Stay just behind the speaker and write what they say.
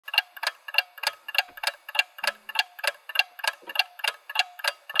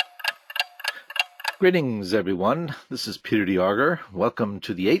Greetings, everyone. This is Peter DeArger. Welcome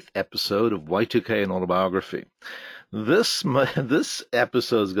to the 8th episode of Y2K and Autobiography. This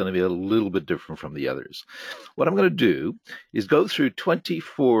episode is going to be a little bit different from the others. What I'm going to do is go through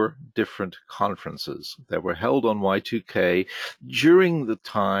 24 different conferences that were held on Y2K during the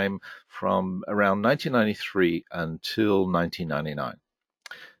time from around 1993 until 1999.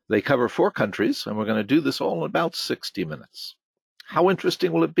 They cover 4 countries, and we're going to do this all in about 60 minutes. How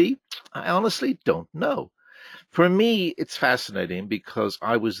interesting will it be? I honestly don't know. For me, it's fascinating because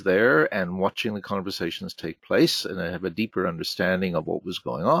I was there and watching the conversations take place, and I have a deeper understanding of what was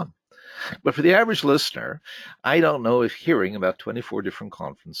going on. But for the average listener, I don't know if hearing about 24 different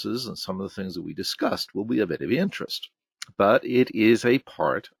conferences and some of the things that we discussed will be of any interest. But it is a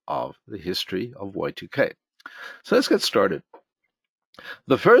part of the history of Y2K. So let's get started.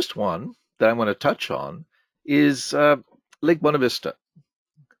 The first one that I want to touch on is Lake Buena Vista,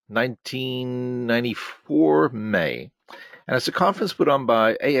 1994 May, and it's a conference put on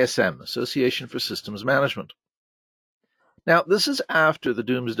by ASM, Association for Systems Management. Now, this is after the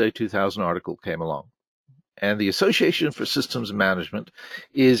Doomsday 2000 article came along, and the Association for Systems Management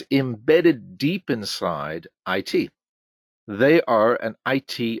is embedded deep inside IT. They are an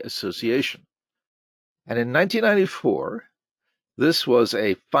IT association. And in 1994, this was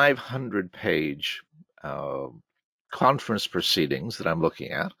a 500-page conference proceedings that I'm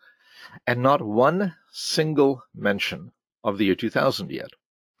looking at, and not one single mention of the year 2000 yet.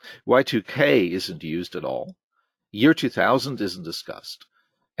 Y2K isn't used at all. Year 2000 isn't discussed.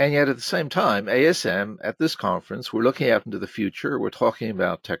 And yet at the same time, ASM at this conference, we're looking out into the future. We're talking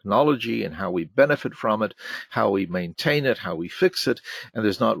about technology and how we benefit from it, how we maintain it, how we fix it. And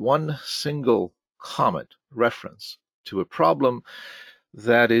there's not one single comment reference to a problem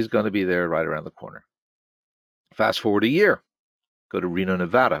that is going to be there right around the corner. Fast forward a year, go to Reno,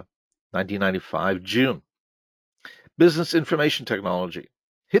 Nevada, 1995, June. Business Information Technology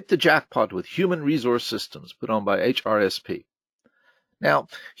hit the jackpot with Human Resource Systems, put on by HRSP. Now,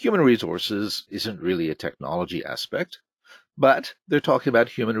 human resources isn't really a technology aspect, but they're talking about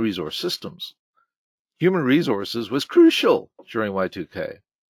human resource systems. Human resources was crucial during Y2K.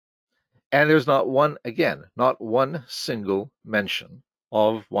 And there's not one single mention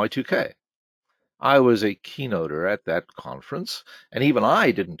of Y2K. I was a keynoter at that conference, and even I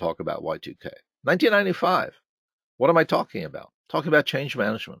didn't talk about Y2K. 1995. What am I talking about? Talking about change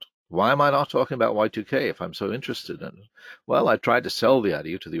management. Why am I not talking about Y2K if I'm so interested in it? Well, I tried to sell the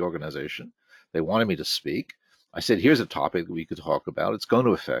idea to the organization. They wanted me to speak. I said, here's a topic that we could talk about. It's going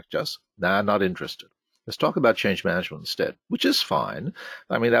to affect us. Nah, not interested. Let's talk about change management instead, which is fine.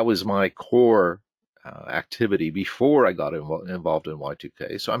 I mean, that was my core activity before I got involved in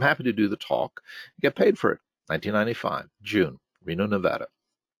Y2K. So I'm happy to do the talk, get paid for it. 1995, June, Reno, Nevada.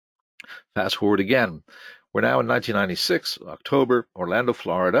 Fast forward again. We're now in 1996, October, Orlando,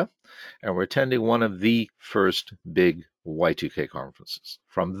 Florida, and we're attending one of the first big Y2K conferences.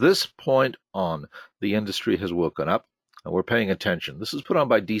 From this point on, the industry has woken up, and we're paying attention. This is put on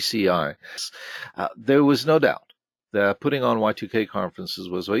by DCI. There was no doubt that putting on Y2K conferences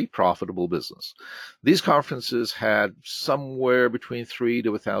was a profitable business. These conferences had somewhere between 300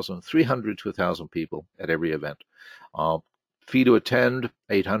 to 1,000 people at every event. Fee to attend,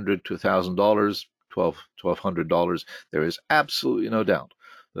 $800 to $1,000, $1,200. There is absolutely no doubt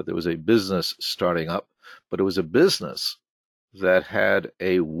that there was a business starting up, but it was a business that had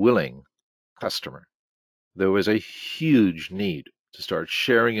a willing customer. There was a huge need to start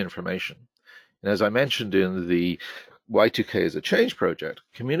sharing information. And as I mentioned in the Y2K as a change project,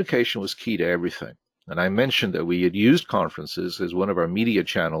 communication was key to everything. And I mentioned that we had used conferences as one of our media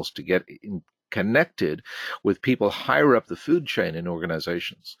channels to get connected with people higher up the food chain in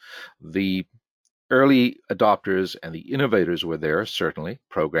organizations. The early adopters and the innovators were there, certainly,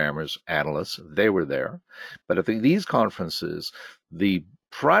 programmers, analysts, they were there. But at these conferences, the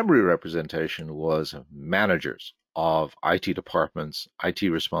primary representation was managers of IT departments, IT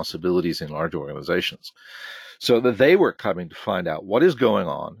responsibilities in large organizations, so that they were coming to find out what is going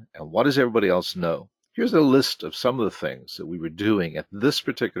on and what does everybody else know. Here's a list of some of the things that we were doing at this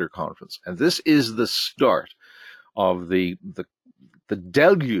particular conference, and this is the start of the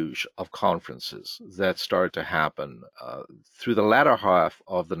deluge of conferences that started to happen through the latter half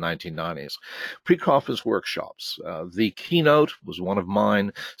of the 1990s. Pre-conference workshops. The keynote was one of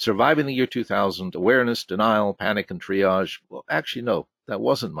mine, Surviving the Year 2000, Awareness, Denial, Panic, and Triage. Well, actually, no, that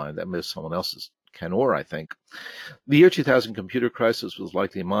wasn't mine. That was someone else's Ken Orr, I think. The year 2000 computer crisis was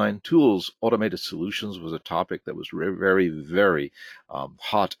likely mine. Tools, automated solutions was a topic that was very, very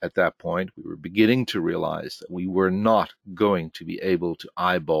hot at that point. We were beginning to realize that we were not going to be able to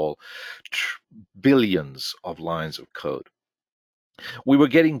eyeball billions of lines of code. We were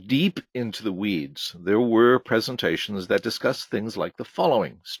getting deep into the weeds. There were presentations that discussed things like the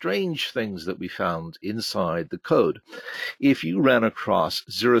following, strange things that we found inside the code. If you ran across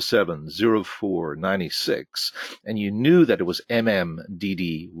 070496 and you knew that it was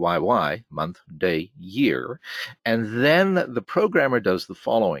MMDDYY, month, day, year, and then the programmer does the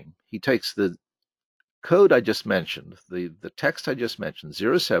following. He takes the code I just mentioned, the text I just mentioned,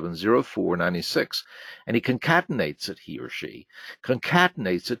 070496, and he concatenates it, he or she,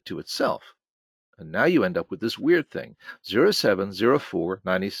 concatenates it to itself. And now you end up with this weird thing,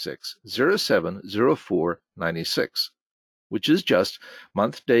 070496, 070496, which is just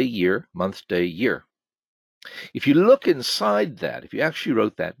month, day, year, month, day, year. If you look inside that, if you actually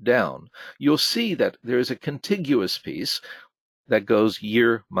wrote that down, you'll see that there is a contiguous piece that goes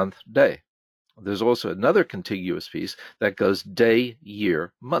year, month, day. There's also another contiguous piece that goes day,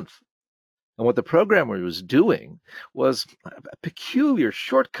 year, month. And what the programmer was doing was a peculiar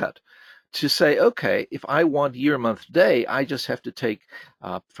shortcut to say, okay, if I want year, month, day, I just have to take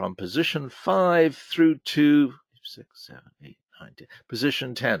from position 5 through to 6, 7, 8, 9, 10,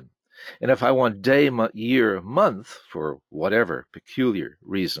 position 10. And if I want day, year, month, for whatever peculiar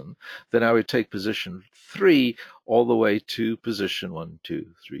reason, then I would take position 3 all the way to position 1,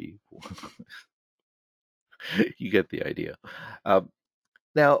 2, 3, 4. You get the idea.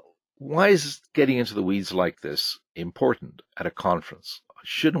 Now, why is getting into the weeds like this important at a conference?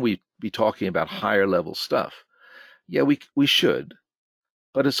 Shouldn't we be talking about higher level stuff? Yeah, we should.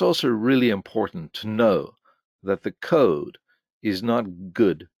 But it's also really important to know that the code is not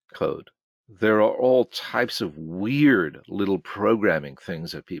good code. There are all types of weird little programming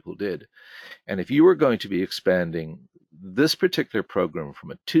things that people did. And if you were going to be expanding this particular program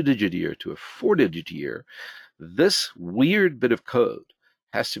from a 2-digit year to a 4-digit year, this weird bit of code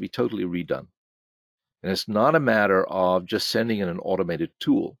has to be totally redone. And it's not a matter of just sending in an automated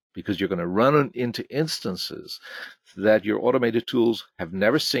tool, because you're going to run into instances that your automated tools have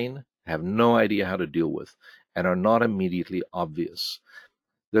never seen, have no idea how to deal with, and are not immediately obvious.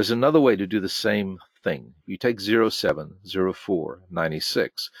 There's another way to do the same thing. You take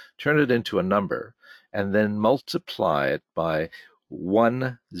 070496, turn it into a number, and then multiply it by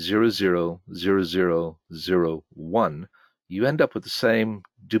 1000001, you end up with the same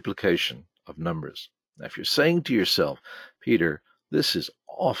duplication of numbers. Now, if you're saying to yourself, Peter, this is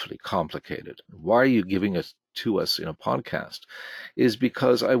awfully complicated, why are you giving it to us in a podcast? Is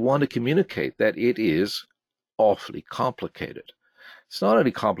because I want to communicate that it is awfully complicated. It's not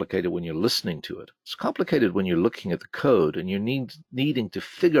only complicated when you're listening to it, it's complicated when you're looking at the code and you're needing to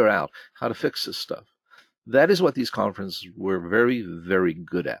figure out how to fix this stuff. That is what these conferences were very, very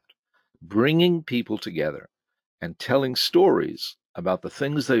good at, bringing people together and telling stories about the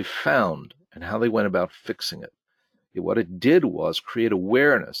things they found and how they went about fixing it. What it did was create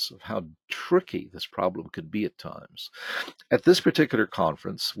awareness of how tricky this problem could be at times. At this particular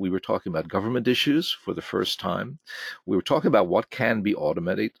conference, we were talking about government issues for the first time. We were talking about what can be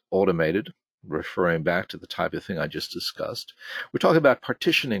automated, referring back to the type of thing I just discussed. We're talking about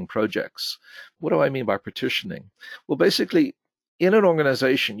partitioning projects. What do I mean by partitioning? Well, basically, in an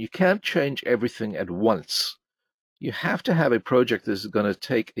organization, you can't change everything at once. You have to have a project that is going to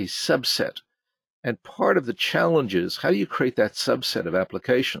take a subset. And part of the challenge is, how do you create that subset of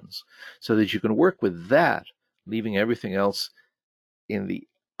applications so that you can work with that, leaving everything else in the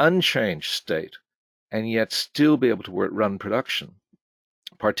unchanged state, and yet still be able to run production?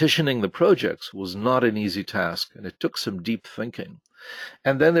 Partitioning the projects was not an easy task, and it took some deep thinking.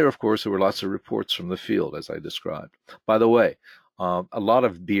 And then there were lots of reports from the field, as I described. By the way, a lot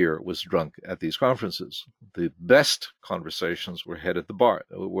of beer was drunk at these conferences. The best conversations were had at the bar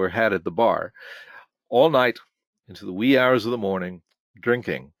all night into the wee hours of the morning,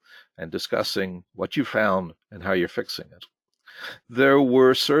 drinking and discussing what you found and how you're fixing it. There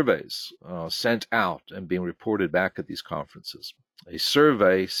were surveys sent out and being reported back at these conferences. A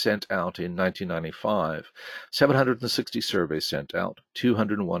survey sent out in 1995, 760 surveys sent out,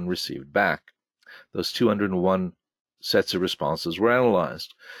 201 received back. Those 201 sets of responses were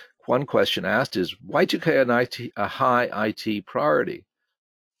analyzed. One question asked is, Y2K a high IT priority?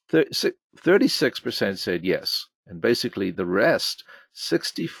 36% said yes, and basically the rest,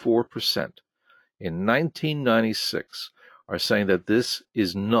 64%, in 1996, are saying that this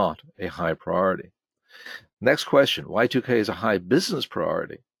is not a high priority. Next question, Y2K is a high business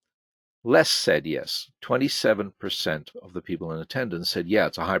priority. Less said yes. 27% of the people in attendance said, yeah,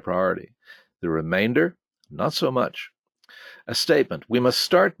 it's a high priority. The remainder, not so much. A statement, we must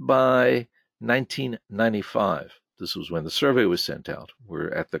start by 1995. This was when the survey was sent out. We're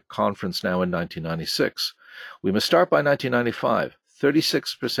at the conference now in 1996. We must start by 1995.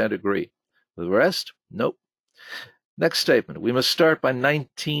 36% agree. The rest, nope. Next statement, we must start by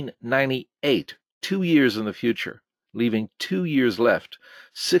 1998, 2 years in the future, leaving 2 years left.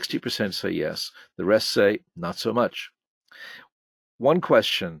 60% say yes. The rest say not so much. One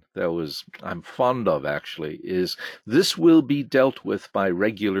question that I'm fond of actually is this will be dealt with by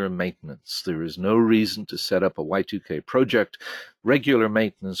regular maintenance. There is no reason to set up a Y2K project. Regular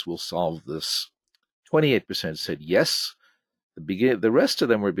maintenance will solve this. 28% said yes. The rest of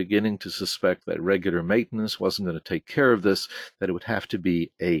them were beginning to suspect that regular maintenance wasn't going to take care of this, that it would have to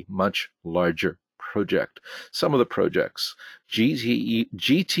be a much larger project. Some of the projects,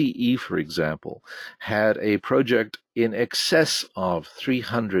 GTE, for example, had a project in excess of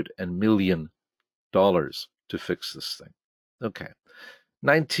 $300 million to fix this thing. Okay.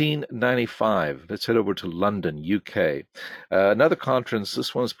 1995, let's head over to London, UK. Another conference,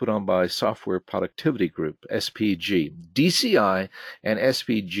 this one's put on by Software Productivity Group, SPG. DCI and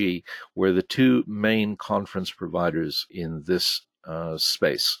SPG were the two main conference providers in this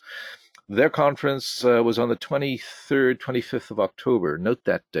space. Their conference was on the 23rd, 25th of October. Note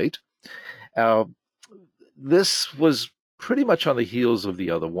that date. This was pretty much on the heels of the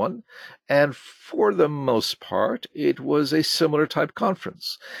other one, and for the most part, it was a similar type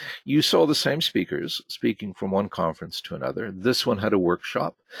conference. You saw the same speakers speaking from one conference to another. This one had a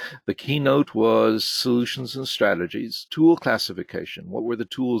workshop. The keynote was solutions and strategies, tool classification. What were the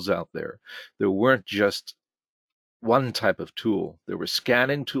tools out there? There weren't just one type of tool. There were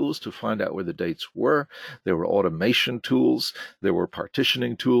scanning tools to find out where the dates were. There were automation tools. There were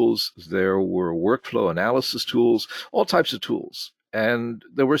partitioning tools. There were workflow analysis tools, all types of tools. And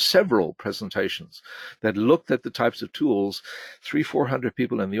there were several presentations that looked at the types of tools, 300-400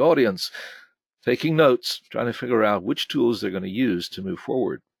 people in the audience taking notes, trying to figure out which tools they're going to use to move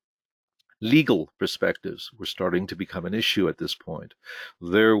forward. Legal perspectives were starting to become an issue at this point.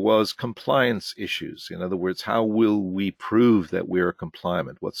 There was compliance issues. In other words, how will we prove that we are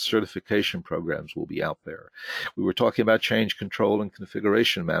compliant? What certification programs will be out there? We were talking about change control and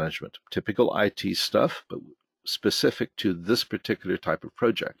configuration management, typical IT stuff, but specific to this particular type of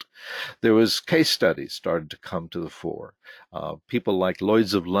project. There was case studies started to come to the fore. People like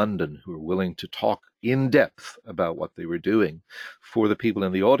Lloyd's of London who were willing to talk in depth about what they were doing for the people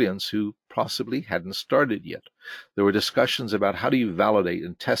in the audience who possibly hadn't started yet. There were discussions about how do you validate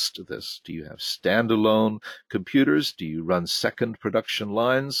and test this? Do you have standalone computers? Do you run second production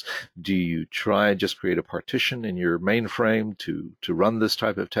lines? Do you try and just create a partition in your mainframe to run this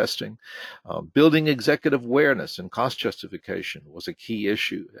type of testing? Building executive awareness and cost justification was a key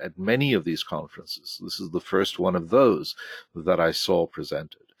issue at many of these conferences. This is the first one of those that I saw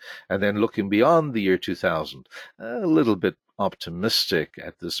presented. And then looking beyond the year 2000, a little bit optimistic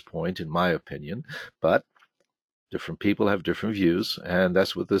at this point, in my opinion, but different people have different views, and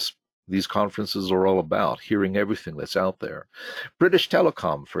that's what these conferences are all about, hearing everything that's out there. British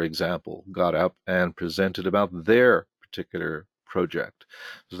Telecom, for example, got up and presented about their particular project.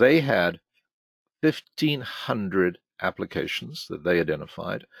 They had 1,500 applications that they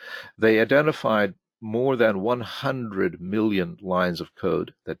identified. They identified more than 100 million lines of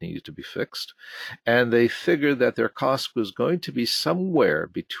code that needed to be fixed. And they figured that their cost was going to be somewhere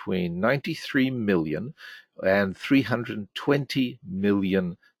between 93 million and 320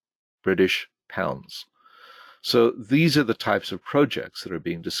 million British pounds. So these are the types of projects that are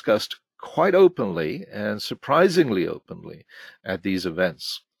being discussed quite openly and surprisingly openly at these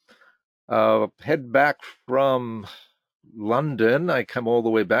events. Head back from London. I come all the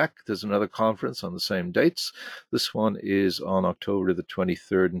way back. There's another conference on the same dates. This one is on October the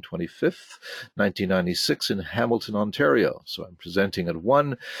 23rd and 25th, 1996 in Hamilton, Ontario. So I'm presenting at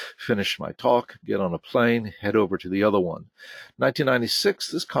one, finish my talk, get on a plane, head over to the other one.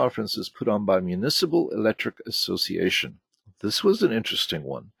 1996, this conference is put on by Municipal Electric Association. This was an interesting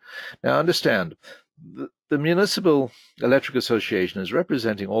one. Now understand, the Municipal Electric Association is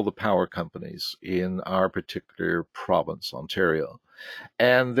representing all the power companies in our particular province, Ontario.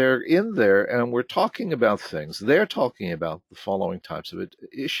 And they're in there, and we're talking about things. They're talking about the following types of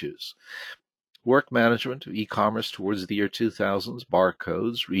issues. Work management, e-commerce towards the year 2000s,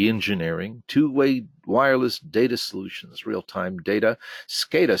 barcodes, re-engineering, two-way wireless data solutions, real-time data,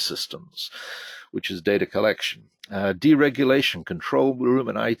 SCADA systems, which is data collection, deregulation, control room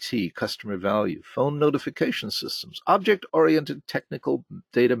and IT, customer value, phone notification systems, object-oriented technical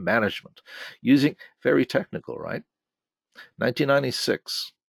data management, using very technical, right?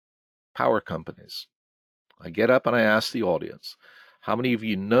 1996, power companies. I get up and I ask the audience, how many of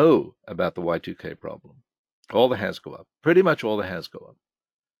you know about the Y2K problem? All the hands go up. Pretty much all the hands go up.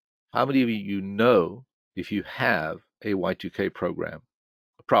 How many of you know if you have a Y2K program,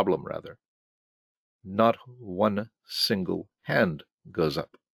 a problem rather? Not one single hand goes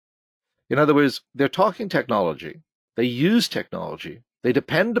up. In other words, they're talking technology, they use technology, they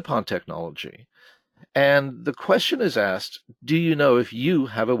depend upon technology, and the question is asked, do you know if you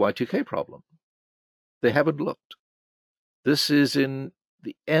have a Y2K problem? They haven't looked. This is in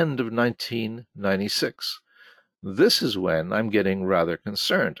the end of 1996. This is when I'm getting rather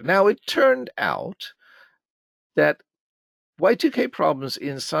concerned. Now, it turned out that Y2K problems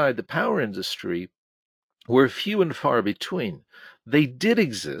inside the power industry were few and far between. They did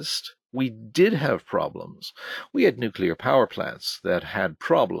exist. We did have problems. We had nuclear power plants that had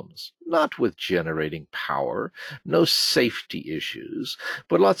problems, not with generating power, no safety issues,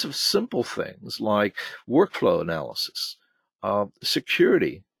 but lots of simple things like workflow analysis,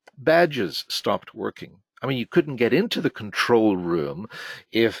 security, badges stopped working. I mean, you couldn't get into the control room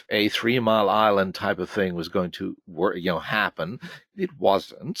if a 3 Mile Island type of thing was going to happen. It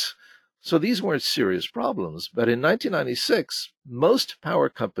wasn't. So these weren't serious problems. But in 1996, most power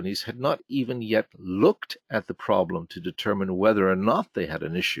companies had not even yet looked at the problem to determine whether or not they had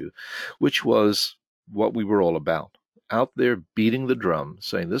an issue, which was what we were all about. Out there beating the drum,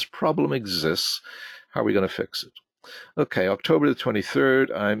 saying this problem exists. How are we going to fix it? Okay, October the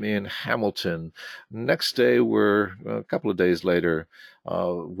 23rd, I'm in Hamilton. Next day, a couple of days later,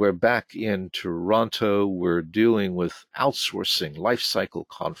 we're back in Toronto. We're dealing with outsourcing life cycle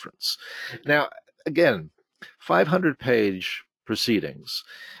conference. Now, again, 500-page proceedings,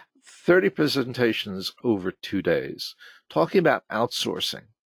 30 presentations over 2 days, talking about outsourcing.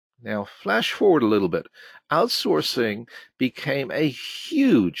 Now, flash forward a little bit. Outsourcing became a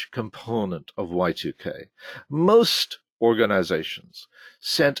huge component of Y2K. Most organizations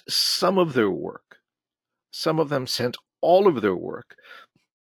sent some of their work, some of them sent all of their work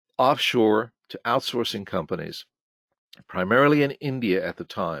offshore to outsourcing companies, primarily in India at the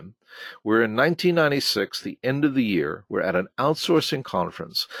time. We're in 1996, the end of the year. We're at an outsourcing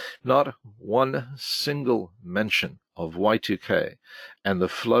conference. Not one single mention of Y2K and the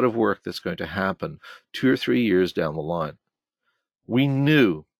flood of work that's going to happen 2 or 3 years down the line. We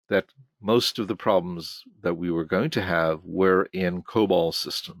knew that most of the problems that we were going to have were in COBOL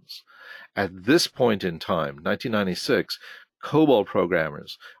systems. At this point in time, 1996, COBOL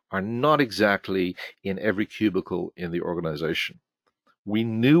programmers are not exactly in every cubicle in the organization. We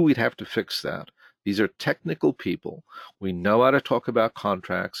knew we'd have to fix that. These are technical people. We know how to talk about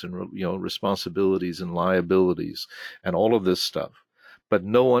contracts and responsibilities and liabilities and all of this stuff. But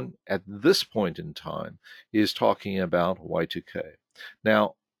no one at this point in time is talking about Y2K.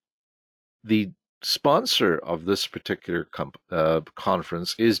 Now, the sponsor of this particular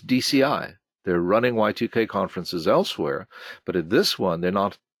conference is DCI. They're running Y2K conferences elsewhere, but at this one, they're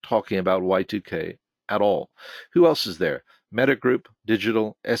not talking about Y2K at all. Who else is there? Metagroup,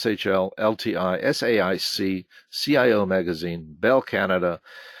 Digital, SHL, LTI, SAIC, CIO Magazine, Bell Canada.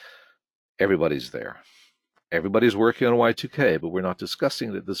 Everybody's there. Everybody's working on Y2K, but we're not discussing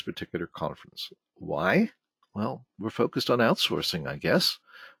it at this particular conference. Why? Well, we're focused on outsourcing, I guess,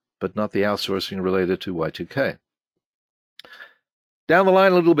 but not the outsourcing related to Y2K. Down the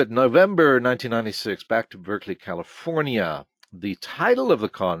line a little bit, November 1996, back to Berkeley, California. The title of the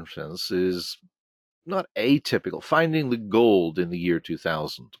conference is not atypical, Finding the Gold in the Year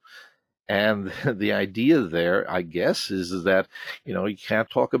 2000. And the idea there, I guess, is that, you can't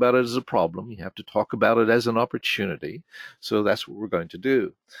talk about it as a problem. You have to talk about it as an opportunity. So that's what we're going to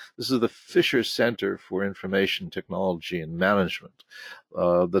do. This is the Fisher Center for Information Technology and Management.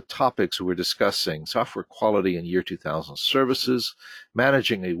 The topics we're discussing: software quality in year 2000 services,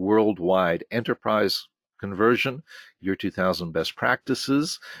 managing a worldwide enterprise conversion, year 2000 best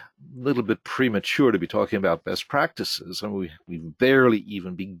practices. A little bit premature to be talking about best practices. I mean, we've barely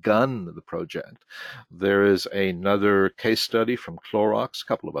even begun the project. There is another case study from Clorox, a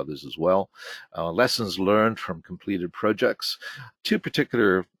couple of others as well. Lessons learned from completed projects. 2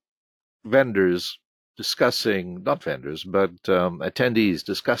 particular vendors discussing, not vendors, but attendees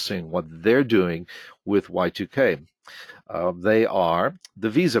discussing what they're doing with Y2K. They are the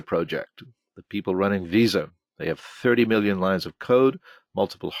Visa project, the people running Visa. They have 30 million lines of code,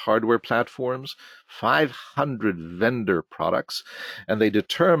 multiple hardware platforms, 500 vendor products, and they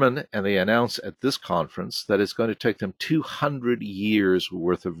determine and they announce at this conference that it's going to take them 200 years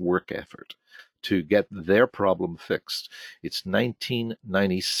worth of work effort to get their problem fixed. It's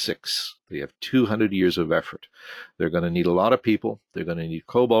 1996. They have 200 years of effort. They're going to need a lot of people. They're going to need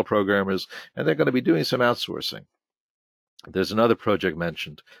COBOL programmers, and they're going to be doing some outsourcing. There's another project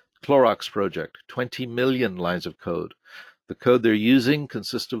mentioned, Clorox project, 20 million lines of code. The code they're using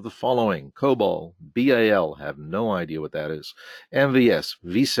consists of the following: COBOL, BAL, have no idea what that is, MVS,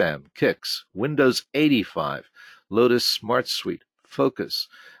 vSAM, Kix, Windows 85, Lotus Smart Suite, Focus,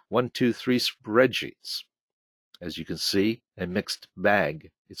 123 spreadsheets. As you can see, a mixed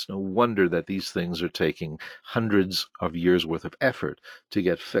bag. It's no wonder that these things are taking hundreds of years worth of effort to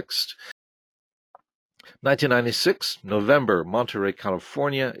get fixed. 1996, November, Monterey,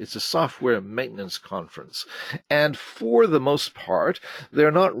 California. It's a software maintenance conference. And for the most part,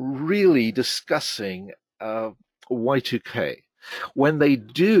 they're not really discussing Y2K. When they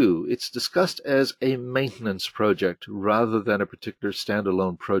do, it's discussed as a maintenance project rather than a particular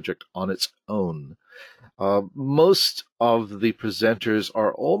standalone project on its own. Most of the presenters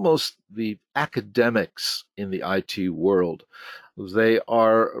are almost the academics in the IT world. They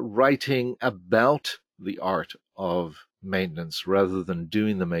are writing about the art of maintenance rather than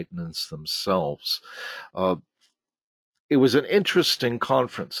doing the maintenance themselves. It was an interesting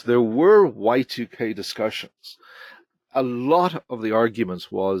conference. There were Y2K discussions. A lot of the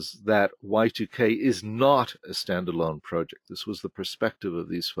arguments was that Y2K is not a standalone project. This was the perspective of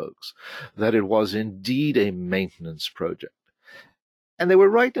these folks, that it was indeed a maintenance project. And they were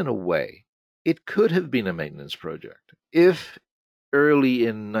right in a way. It could have been a maintenance project if early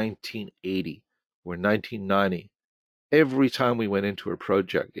in 1980 or 1990, every time we went into a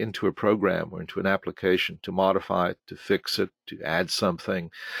project, into a program, or into an application to modify it, to fix it, to add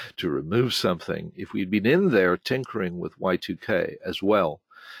something, to remove something, if we'd been in there tinkering with Y2K as well,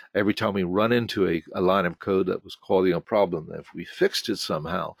 every time we run into a line of code that was causing a problem, if we fixed it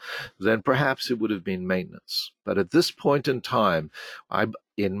somehow, then perhaps it would have been maintenance. But at this point in time,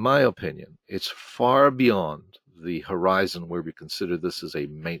 in my opinion, it's far beyond the horizon where we consider this as a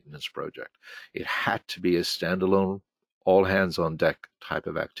maintenance project. It had to be a standalone, all hands on deck type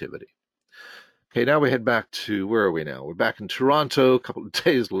of activity. Okay, now we head back to, where are we now? We're back in Toronto a couple of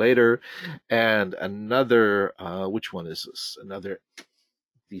days later, and another, which one is this? Another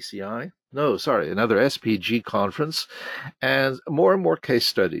DCI? No, sorry, another SPG conference, and more case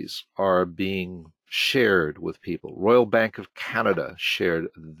studies are being shared with people. Royal Bank of Canada shared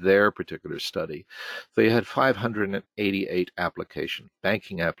their particular study. They had 588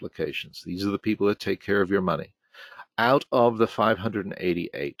 banking applications. These are the people that take care of your money. Out of the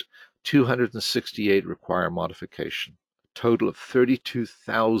 588, 268 require modification. A total of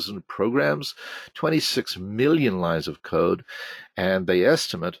 32,000 programs, 26 million lines of code, and they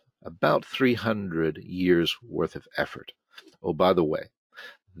estimate about 300 years worth of effort. Oh, by the way,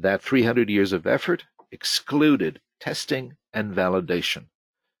 that 300 years of effort excluded testing and validation.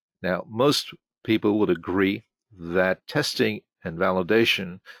 Now, most people would agree that testing and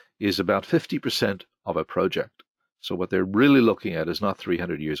validation is about 50% of a project. So what they're really looking at is not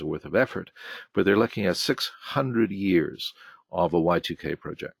 300 years worth of effort, but they're looking at 600 years of a Y2K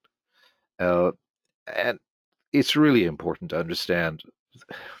project. And it's really important to understand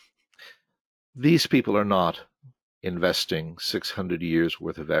these people are not investing 600 years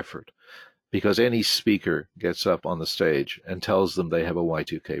worth of effort because any speaker gets up on the stage and tells them they have a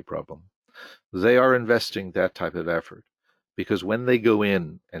Y2K problem. They are investing that type of effort because when they go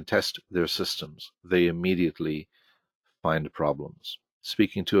in and test their systems, they immediately find problems.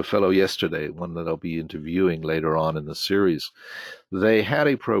 Speaking to a fellow yesterday, one that I'll be interviewing later on in the series, they had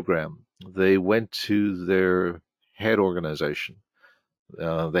a program. They went to their head organization.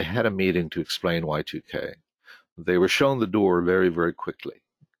 They had a meeting to explain Y2K. They were shown the door very, very quickly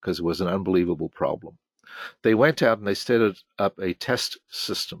because it was an unbelievable problem. They went out and they set up a test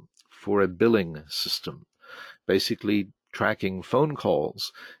system for a billing system, basically tracking phone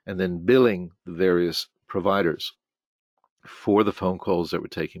calls and then billing the various providers for the phone calls that were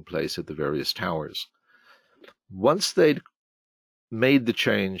taking place at the various towers. Once they'd made the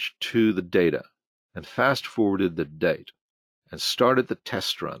change to the data and fast forwarded the date and started the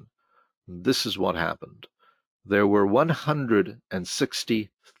test run, this is what happened. There were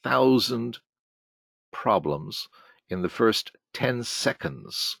 160,000 problems in the first 10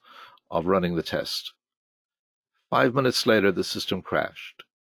 seconds of running the test. 5 minutes later, the system crashed.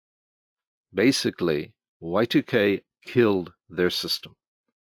 Basically, Y2K killed their system,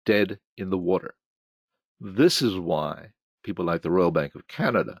 dead in the water. This is why people like the Royal Bank of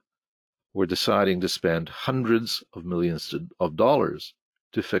Canada were deciding to spend hundreds of millions of dollars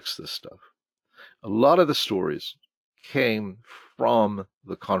to fix this stuff. A lot of the stories came from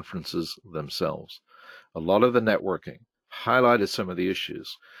the conferences themselves. A lot of the networking highlighted some of the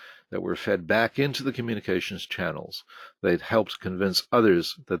issues that were fed back into the communications channels. They helped convince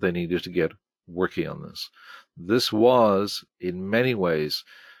others that they needed to get working on this. This was, in many ways,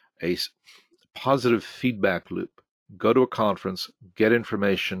 a positive feedback loop. Go to a conference, get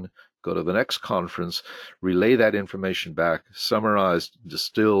information, go to the next conference, relay that information back, summarized,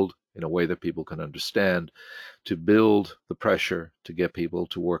 distilled in a way that people can understand, to build the pressure to get people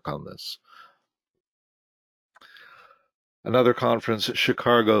to work on this. Another conference,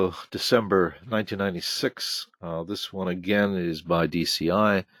 Chicago, December 1996. This one again is by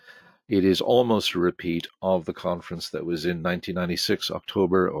DCI. It is almost a repeat of the conference that was in 1996,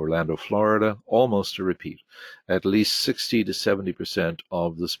 October, Orlando, Florida. Almost a repeat. At least 60 to 70%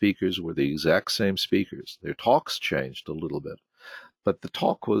 of the speakers were the exact same speakers. Their talks changed a little bit, but the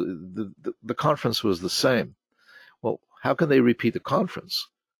talk was the conference was the same. Well, how can they repeat the conference?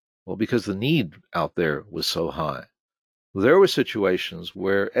 Well, because the need out there was so high. There were situations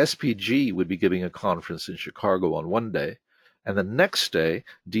where SPG would be giving a conference in Chicago on one day, and the next day,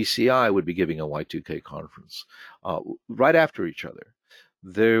 DCI would be giving a Y2K conference right after each other.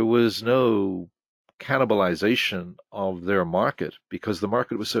 There was no cannibalization of their market because the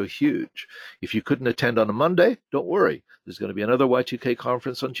market was so huge. If you couldn't attend on a Monday, don't worry. There's going to be another Y2K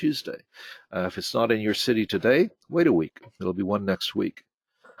conference on Tuesday. If it's not in your city today, wait a week. There'll be one next week.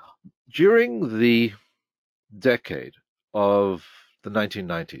 During the decade of the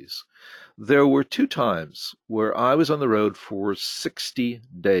 1990s, there were two times where I was on the road for 60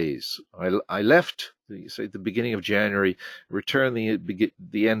 days. I left, say, the beginning of January, returned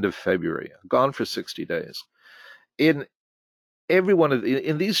the end of February, gone for 60 days. In every one of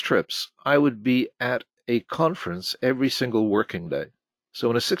in these trips, I would be at a conference every single working day. So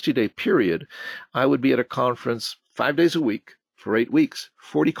in a 60-day period, I would be at a conference 5 days a week for 8 weeks,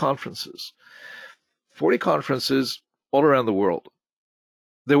 40 conferences. 40 conferences all around the world.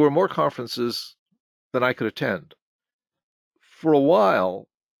 There were more conferences than I could attend. For a while,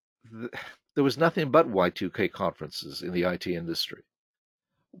 there was nothing but Y2K conferences in the IT industry.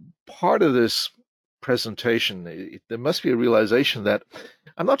 Part of this presentation, there must be a realization that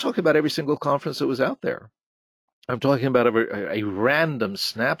I'm not talking about every single conference that was out there. I'm talking about a random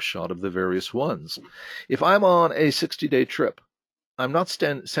snapshot of the various ones. If I'm on a 60-day trip, I'm not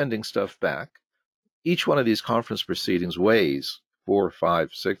sending stuff back. Each one of these conference proceedings weighs 4,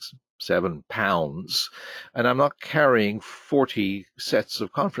 5, 6, 7 pounds, and I'm not carrying 40 sets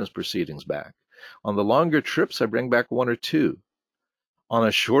of conference proceedings back. On the longer trips, I bring back one or two. On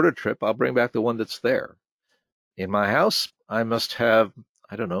a shorter trip, I'll bring back the one that's there. In my house, I must have,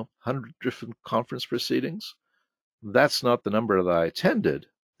 I don't know, 100 different conference proceedings. That's not the number that I attended.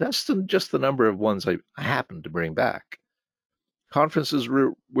 That's just the number of ones I happened to bring back. Conferences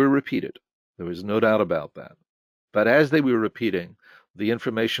were repeated. There was no doubt about that. But as they were repeating, the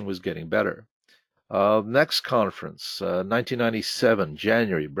information was getting better. Next conference, 1997,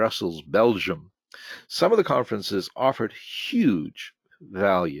 January, Brussels, Belgium. Some of the conferences offered huge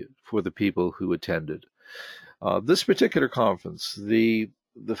value for the people who attended. This particular conference, the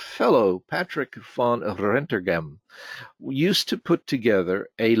fellow Patrick van Rentergem used to put together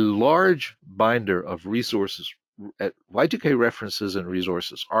a large binder of resources, Y2K references and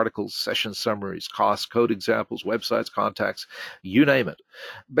resources, articles, session summaries, costs, code examples, websites, contacts, you name it.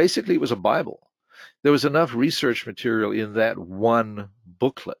 Basically, it was a Bible. There was enough research material in that one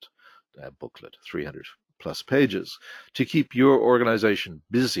booklet, 300 plus pages, to keep your organization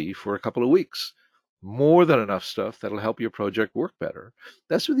busy for a couple of weeks. More than enough stuff that'll help your project work better.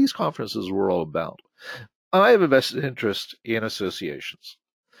 That's what these conferences were all about. I have a vested interest in associations.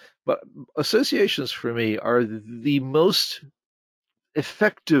 But associations for me are the most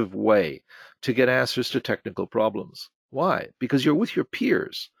effective way to get answers to technical problems. Why? Because you're with your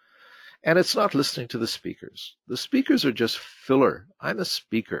peers. And it's not listening to the speakers. The speakers are just filler. I'm a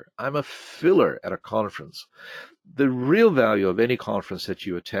speaker. I'm a filler at a conference. The real value of any conference that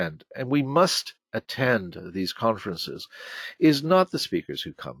you attend, and we must attend these conferences, is not the speakers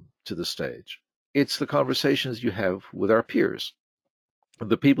who come to the stage. It's the conversations you have with our peers,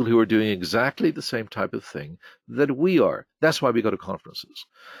 the people who are doing exactly the same type of thing that we are. That's why we go to conferences.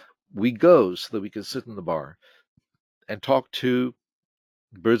 We go so that we can sit in the bar and talk to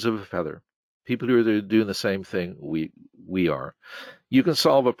birds of a feather, people who are doing the same thing we are. You can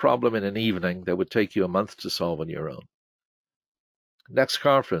solve a problem in an evening that would take you a month to solve on your own. Next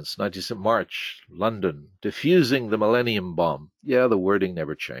conference, 19th March, London, defusing the Millennium Bomb. Yeah, the wording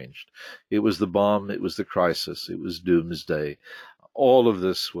never changed. It was the bomb, it was the crisis, it was doomsday. All of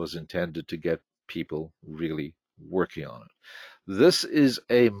this was intended to get people really working on it. This is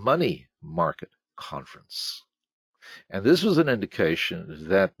a money market conference. And this was an indication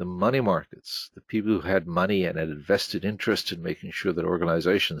that the money markets, the people who had money and had invested interest in making sure that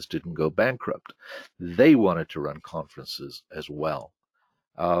organizations didn't go bankrupt, they wanted to run conferences as well.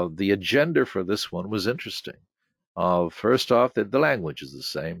 The agenda for this one was interesting. First off, the language is the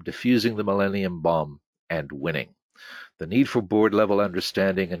same, defusing the Millennium Bomb and winning. The need for board level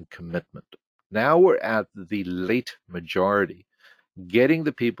understanding and commitment. Now we're at the late majority, getting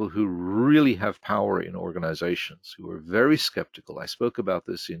the people who really have power in organizations, who are very skeptical. I spoke about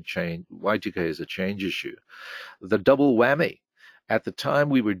this in change. Y2K is a change issue. The double whammy. At the time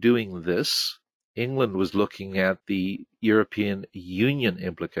we were doing this, England was looking at the European Union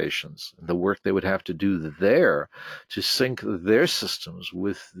implications and the work they would have to do there to sync their systems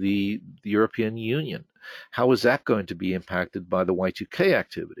with the European Union. How was that going to be impacted by the Y2K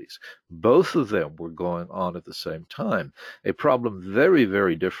activities? Both of them were going on at the same time, a problem very,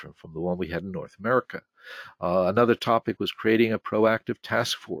 very different from the one we had in North America. Another topic was creating a proactive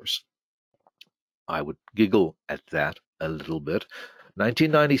task force. I would giggle at that a little bit.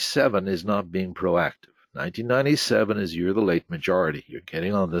 1997 is not being proactive. 1997 is you're the late majority. You're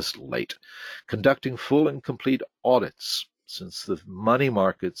getting on this late. Conducting full and complete audits. Since the money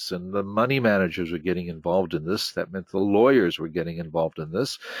markets and the money managers were getting involved in this, that meant the lawyers were getting involved in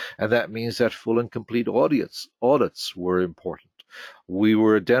this, and that means that full and complete audits were important. We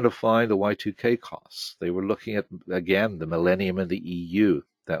were identifying the Y2K costs. They were looking at, again, the millennium and the EU.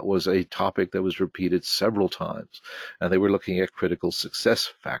 That was a topic that was repeated several times, and they were looking at critical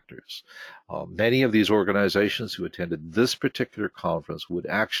success factors. Many of these organizations who attended this particular conference would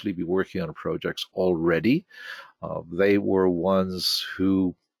actually be working on projects already. They were ones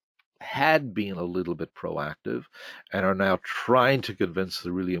who had been a little bit proactive and are now trying to convince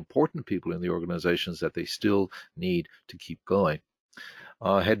the really important people in the organizations that they still need to keep going.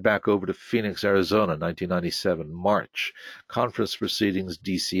 Head back over to Phoenix, Arizona, 1997, March. Conference proceedings,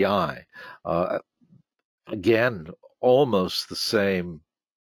 DCI. Again, almost the same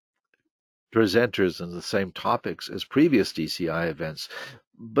presenters and the same topics as previous DCI events,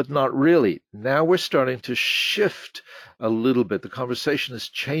 but not really. Now we're starting to shift a little bit. The conversation is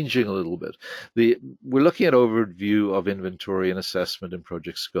changing a little bit. We're looking at overview of inventory and assessment and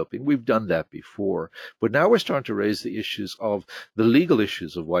project scoping. We've done that before, but now we're starting to raise the issues of the legal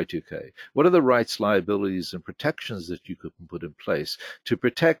issues of Y2K. What are the rights, liabilities, and protections that you could put in place to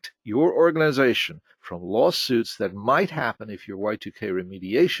protect your organization from lawsuits that might happen if your Y2K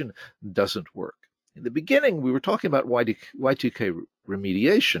remediation doesn't work? In the beginning, we were talking about Y2K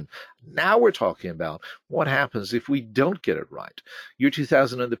remediation. Now we're talking about what happens if we don't get it right. Year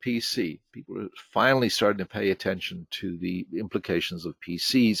 2000 and the PC, people are finally starting to pay attention to the implications of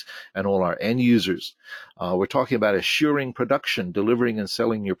PCs and all our end users. We're talking about assuring production, delivering and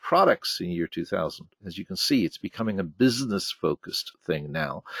selling your products in year 2000. As you can see, it's becoming a business-focused thing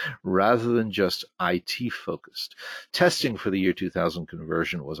now, rather than just IT-focused. Testing for the year 2000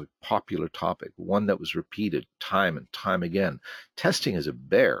 conversion was a popular topic, one that was repeated time and time again. Testing is a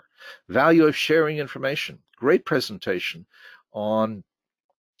bear. Value of sharing information. Great presentation on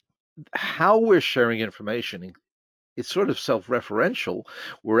how we're sharing information. It's sort of self-referential.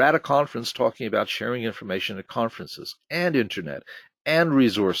 We're at a conference talking about sharing information at conferences and internet and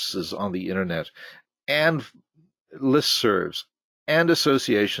resources on the internet and listservs and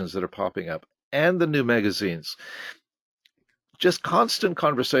associations that are popping up and the new magazines. Just constant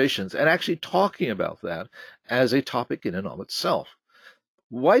conversations and actually talking about that as a topic in and of itself.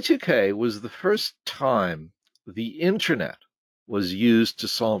 Y2K was the first time the internet was used to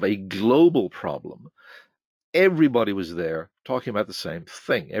solve a global problem. Everybody was there talking about the same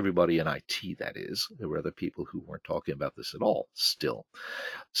thing. Everybody in IT, that is. There were other people who weren't talking about this at all still.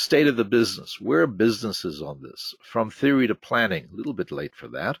 State of the business. Where are businesses on this? From theory to planning. A little bit late for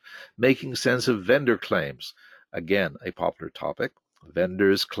that. Making sense of vendor claims. Again, a popular topic.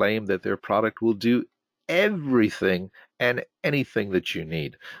 Vendors claim that their product will do everything and anything that you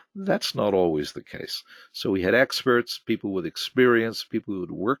need. That's not always the case. So we had experts, people with experience, people who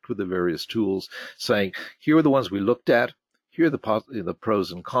had worked with the various tools saying, here are the ones we looked at, here are the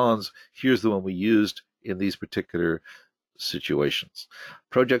pros and cons, here's the one we used in these particular situations.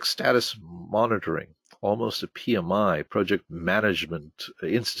 Project status monitoring, almost a PMI, Project Management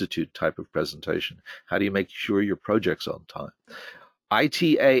Institute type of presentation. How do you make sure your project's on time?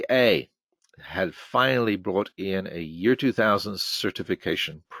 ITAA, had finally brought in a year 2000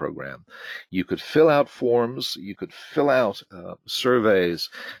 certification program. You could fill out forms, you could fill out surveys,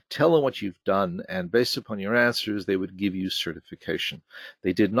 tell them what you've done, and based upon your answers, they would give you certification.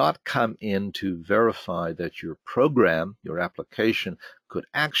 They did not come in to verify that your program, your application, could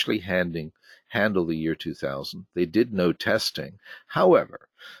actually handle the year 2000. They did no testing. However,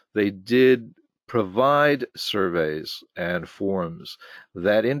 they did provide surveys and forms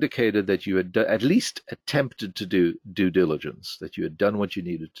that indicated that you had at least attempted to do due diligence, that you had done what you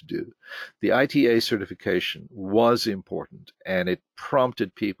needed to do. The ITA certification was important, and it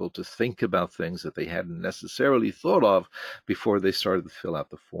prompted people to think about things that they hadn't necessarily thought of before they started to fill out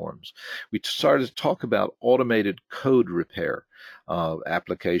the forms. We started to talk about automated code repair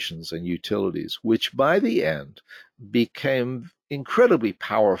applications and utilities, which by the end became incredibly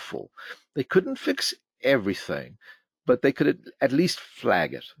powerful. They couldn't fix everything, but they could at least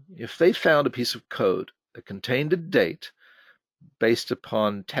flag it. If they found a piece of code that contained a date based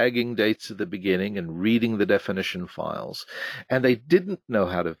upon tagging dates at the beginning and reading the definition files, and they didn't know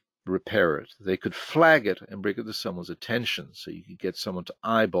how to repair it, they could flag it and bring it to someone's attention so you could get someone to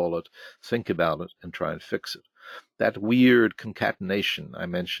eyeball it, think about it, and try and fix it. That weird concatenation I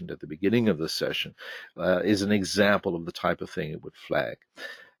mentioned at the beginning of the session is an example of the type of thing it would flag.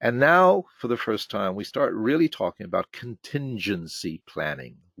 And now, for the first time, we start really talking about contingency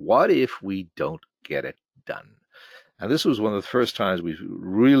planning. What if we don't get it done? And this was one of the first times we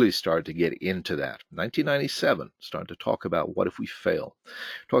really started to get into that. 1997, starting to talk about what if we fail.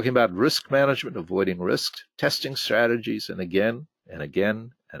 Talking about risk management, avoiding risks, testing strategies, and again, and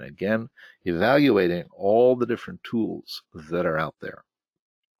again, and again, evaluating all the different tools that are out there.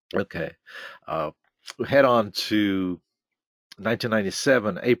 Okay, head on to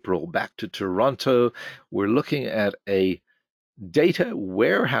 1997, April, back to Toronto. We're looking at a data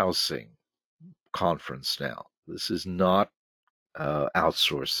warehousing conference now. This is not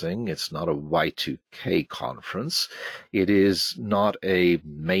outsourcing. It's not a Y2K conference. It is not a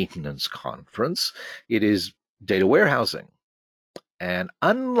maintenance conference. It is data warehousing. And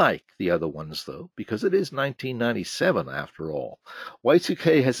unlike the other ones, though, because it is 1997 after all,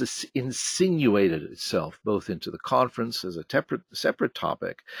 Y2K has insinuated itself both into the conference as a separate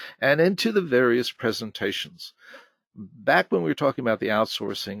topic and into the various presentations. Back when we were talking about the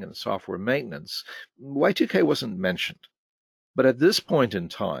outsourcing and software maintenance, Y2K wasn't mentioned. But at this point in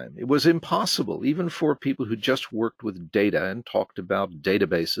time, it was impossible, even for people who just worked with data and talked about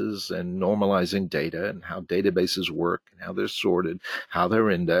databases and normalizing data and how databases work and how they're sorted, how they're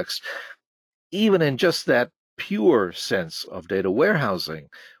indexed. Even in just that pure sense of data warehousing,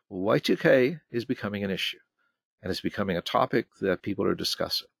 Y2K is becoming an issue, and it's becoming a topic that people are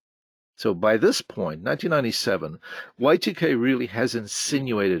discussing. So by this point, 1997, Y2K really has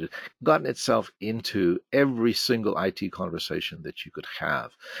insinuated, gotten itself into every single IT conversation that you could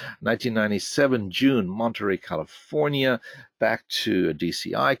have. 1997, June, Monterey, California, back to a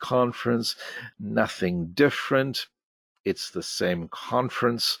DCI conference, nothing different. It's the same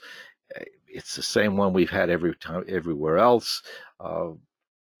conference. It's the same one we've had everywhere else.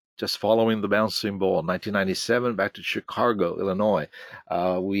 Just following the bouncing ball. 1997, back to Chicago, Illinois.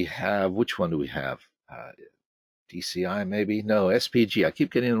 We have, which one do we have? DCI maybe? No, SPG. I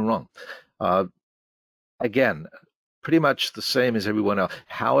keep getting it wrong. Again, pretty much the same as everyone else.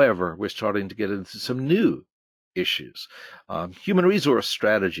 However, we're starting to get into some new issues. Human resource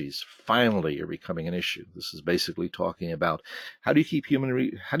strategies finally are becoming an issue. This is basically talking about how do you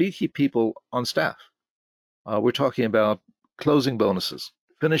keep people on staff? We're talking about closing bonuses,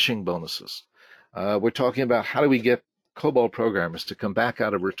 finishing bonuses. We're talking about how do we get COBOL programmers to come back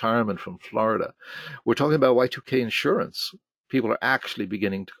out of retirement from Florida. We're talking about Y2K insurance. People are actually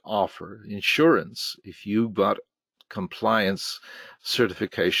beginning to offer insurance. If you got compliance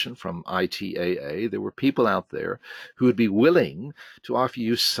certification from ITAA, there were people out there who would be willing to offer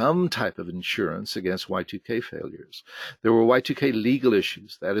you some type of insurance against Y2K failures. There were Y2K legal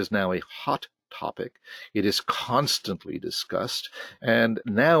issues. That is now a hot topic. It is constantly discussed, and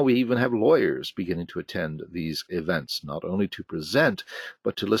now we even have lawyers beginning to attend these events, not only to present,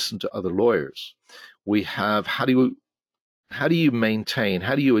 but to listen to other lawyers. We have how do you maintain,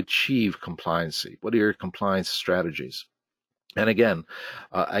 how do you achieve compliancy? What are your compliance strategies? And again,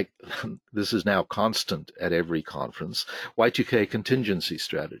 this is now constant at every conference, Y2K contingency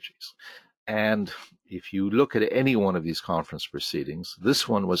strategies. And if you look at any one of these conference proceedings, this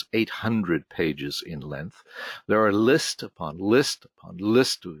one was 800 pages in length. There are list upon list upon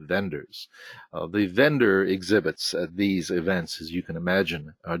list of vendors. The vendor exhibits at these events, as you can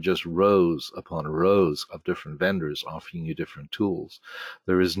imagine, are just rows upon rows of different vendors offering you different tools.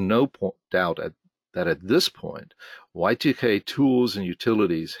 There is no doubt that at this point, Y2K tools and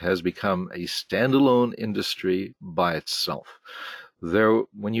utilities has become a standalone industry by itself.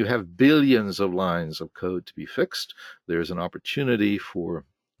 When you have billions of lines of code to be fixed, there's an opportunity for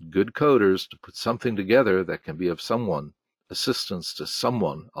good coders to put something together that can be of assistance to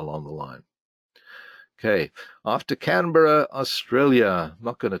someone along the line. Okay, off to Canberra, Australia. I'm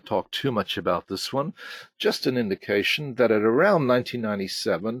not going to talk too much about this one. Just an indication that at around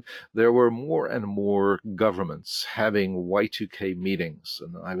 1997, there were more and more governments having Y2K meetings,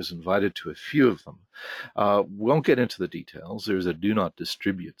 and I was invited to a few of them. Won't get into the details. There's a do not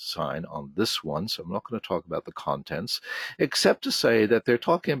distribute sign on this one, so I'm not going to talk about the contents, except to say that they're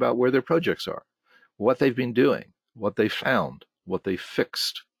talking about where their projects are, what they've been doing, what they found, what they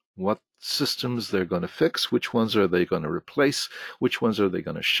fixed, what systems they're going to fix, which ones are they going to replace, which ones are they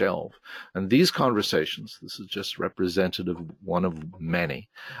going to shelve. And these conversations, this is just representative of one of many,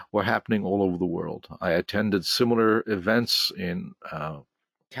 were happening all over the world. I attended similar events in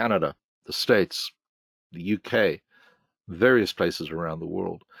Canada, the States, the UK, various places around the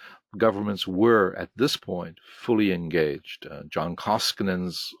world. Governments were, at this point, fully engaged. John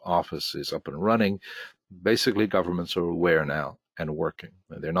Koskinen's office is up and running. Basically, governments are aware now and working.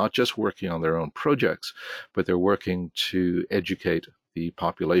 They're not just working on their own projects, but they're working to educate the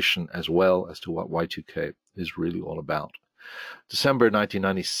population as well as to what Y2K is really all about. December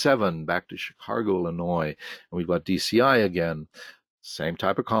 1997, back to Chicago, Illinois, and we've got DCI again. Same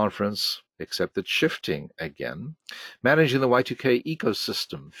type of conference, except it's shifting again. Managing the Y2K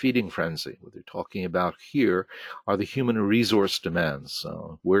ecosystem, feeding frenzy. What they're talking about here are the human resource demands.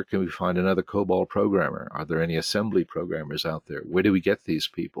 Where can we find another COBOL programmer? Are there any assembly programmers out there? Where do we get these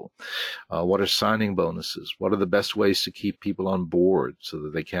people? What are signing bonuses? What are the best ways to keep people on board so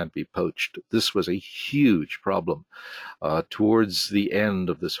that they can't be poached? This was a huge problem towards the end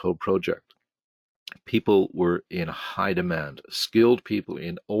of this whole project. People were in high demand. Skilled people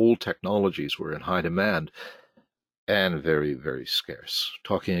in old technologies were in high demand and very, very scarce.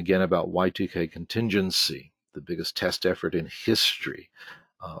 Talking again about Y2K contingency, the biggest test effort in history.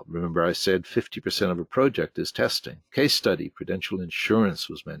 Remember I said 50% of a project is testing. Case study, Prudential Insurance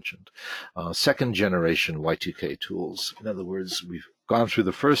was mentioned. Second generation Y2K tools. In other words, we've gone through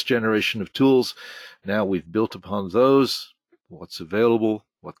the first generation of tools. Now we've built upon those. What's available?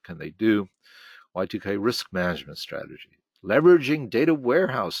 What can they do? Y2K risk management strategy, leveraging data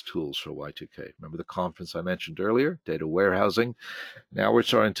warehouse tools for Y2K. Remember the conference I mentioned earlier, data warehousing? Now we're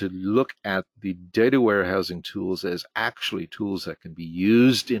starting to look at the data warehousing tools as actually tools that can be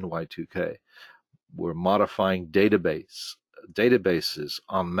used in Y2K. We're modifying databases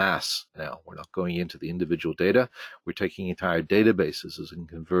en masse now. We're not going into the individual data. We're taking entire databases and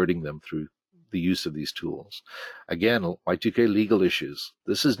converting them through the use of these tools. Again, Y2K legal issues.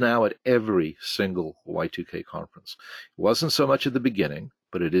 This is now at every single Y2K conference. It wasn't so much at the beginning,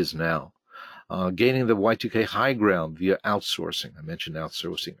 but it is now. Gaining the Y2K high ground via outsourcing. I mentioned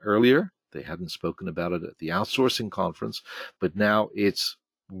outsourcing earlier. They hadn't spoken about it at the outsourcing conference, but now it's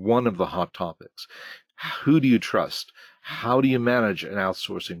one of the hot topics. Who do you trust? How do you manage an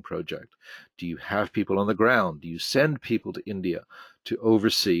outsourcing project? Do you have people on the ground? Do you send people to India to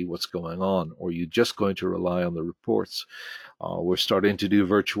oversee what's going on? Or are you just going to rely on the reports? We're starting to do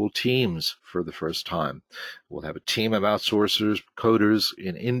virtual teams for the first time. We'll have a team of outsourcers, coders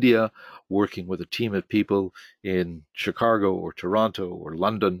in India, working with a team of people in Chicago or Toronto or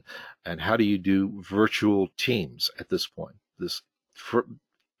London. And how do you do virtual teams at this point?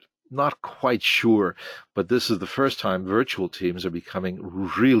 Not quite sure, but this is the first time virtual teams are becoming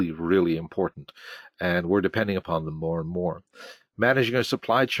really, really important, and we're depending upon them more and more. Managing a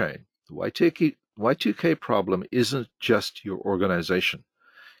supply chain. The Y2K problem isn't just your organization.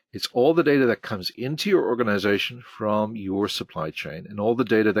 It's all the data that comes into your organization from your supply chain and all the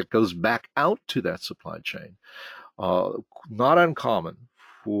data that goes back out to that supply chain. Not uncommon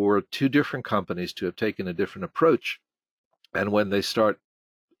for two different companies to have taken a different approach, and when they start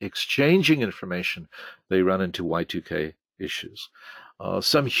exchanging information, they run into Y2K issues.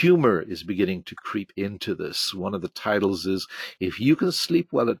 Some humor is beginning to creep into this. One of the titles is, "If you can sleep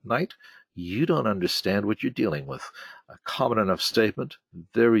well at night, you don't understand what you're dealing with." A common enough statement,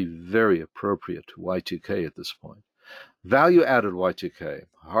 very, very appropriate to Y2K at this point. Value-added Y2K,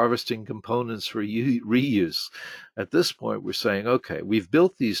 harvesting components for reuse. At this point, we're saying, okay, we've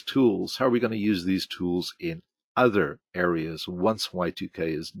built these tools. How are we going to use these tools in other areas once Y2K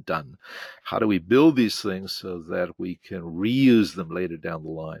is done? How do we build these things so that we can reuse them later down the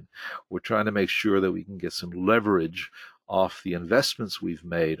line? We're trying to make sure that we can get some leverage off the investments we've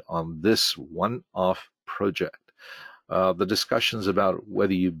made on this one-off project. The discussions about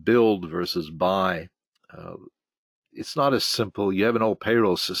whether you build versus buy, it's not as simple. You have an old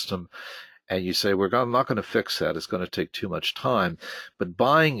payroll system and you say, I'm not going to fix that. It's going to take too much time. But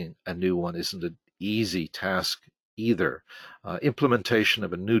buying a new one isn't an easy task either. Implementation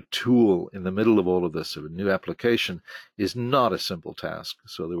of a new tool in the middle of all of this, of a new application, is not a simple task.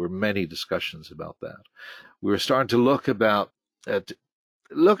 So there were many discussions about that. We were starting to look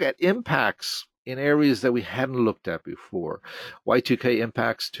at impacts in areas that we hadn't looked at before. Y2K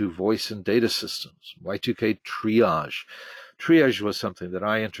impacts to voice and data systems, Y2K triage. Triage was something that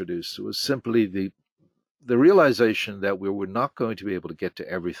I introduced. It was simply the realization that we were not going to be able to get to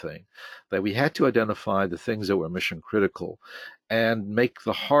everything, that we had to identify the things that were mission critical and make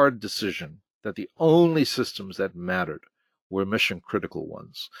the hard decision that the only systems that mattered were mission critical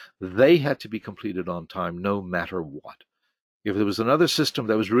ones. They had to be completed on time no matter what. If there was another system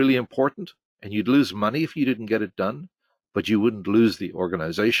that was really important, and you'd lose money if you didn't get it done, but you wouldn't lose the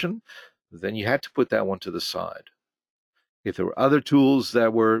organization, then you had to put that one to the side. If there were other tools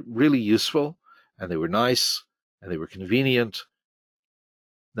that were really useful, and they were nice, and they were convenient,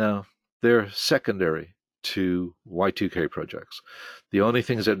 now they're secondary to Y2K projects. The only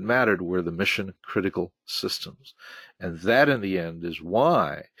things that mattered were the mission critical systems. And that in the end is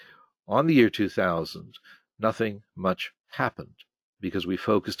why on the year 2000, nothing much happened, because we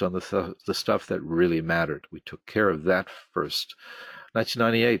focused on the stuff that really mattered. We took care of that first.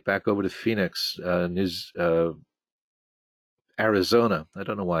 1998, back over to Phoenix, Arizona. I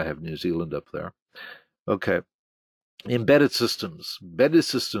don't know why I have New Zealand up there. Okay. Embedded systems. Embedded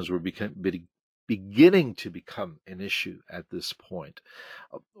systems were beginning to become an issue at this point.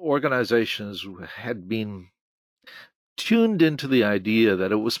 Organizations had been tuned into the idea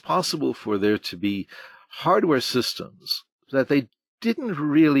that it was possible for there to be hardware systems that they didn't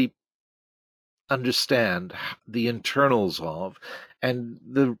really understand the internals of, and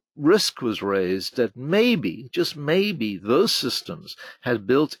the risk was raised that maybe, just maybe, those systems had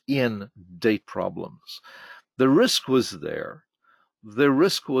built-in date problems. The risk was there. The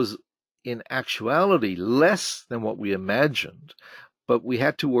risk was, in actuality, less than what we imagined, but we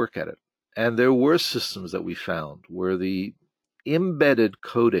had to work at it. And there were systems that we found where the embedded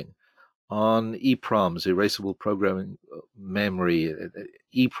coding on EPROMs, erasable programming memory,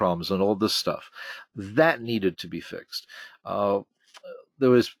 EPROMs, and all this stuff, that needed to be fixed. There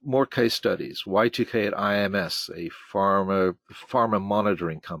was more case studies. Y2K at IMS, a pharma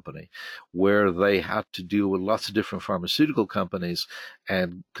monitoring company, where they had to deal with lots of different pharmaceutical companies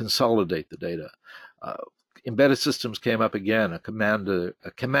and consolidate the data. Embedded systems came up again, a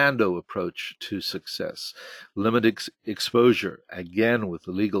commando approach to success. Limited exposure, again with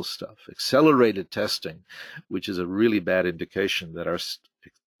the legal stuff. Accelerated testing, which is a really bad indication that our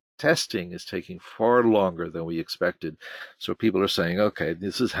testing is taking far longer than we expected. So people are saying, okay,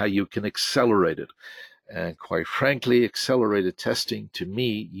 this is how you can accelerate it. And quite frankly, accelerated testing to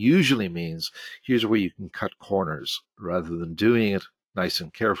me usually means here's where you can cut corners rather than doing it nice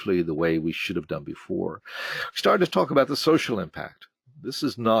and carefully the way we should have done before. We started to talk about the social impact. This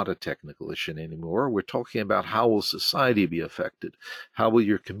is not a technical issue anymore. We're talking about how will society be affected? How will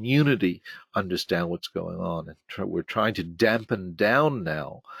your community understand what's going on? And we're trying to dampen down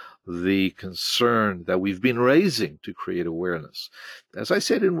now the concern that we've been raising to create awareness. As I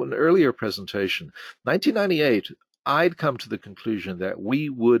said in an earlier presentation, 1998, I'd come to the conclusion that we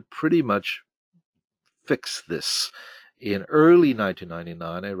would pretty much fix this. In early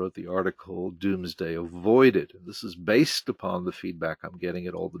 1999, I wrote the article Doomsday Avoided. This is based upon the feedback I'm getting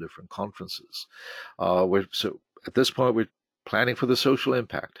at all the different conferences. So at this point, we're planning for the social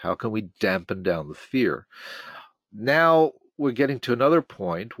impact. How can we dampen down the fear? Now we're getting to another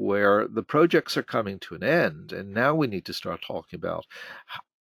point where the projects are coming to an end, and now we need to start talking about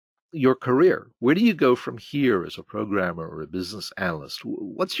your career. Where do you go from here as a programmer or a business analyst?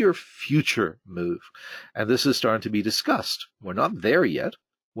 What's your future move? And this is starting to be discussed. We're not there yet.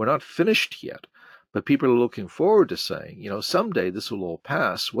 We're not finished yet. But people are looking forward to saying, someday this will all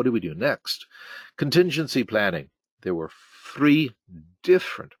pass. What do we do next? Contingency planning. There were 3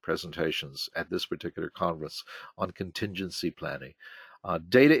 different presentations at this particular conference on contingency planning.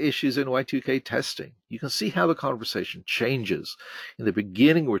 Data issues in Y2K testing. You can see how the conversation changes. In the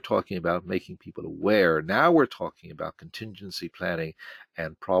beginning, we're talking about making people aware. Now we're talking about contingency planning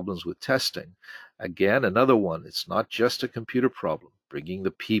and problems with testing. Again, another one, it's not just a computer problem, bringing the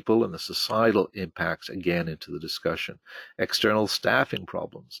people and the societal impacts again into the discussion. External staffing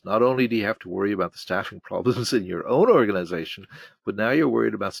problems. Not only do you have to worry about the staffing problems in your own organization, but now you're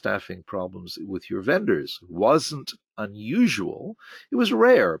worried about staffing problems with your vendors. It wasn't unusual. It was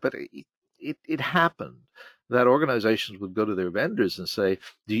rare, but it happened that organizations would go to their vendors and say,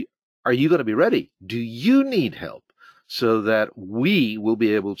 are you going to be ready? Do you need help? So that we will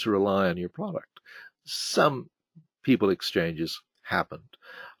be able to rely on your product. Some people exchanges happened.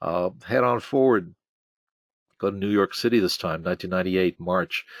 Head on forward. Go to New York City this time, 1998,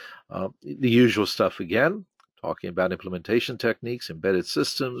 March. The usual stuff again, talking about implementation techniques, embedded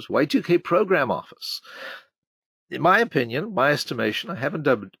systems, Y2K program office. In my opinion, my estimation, I haven't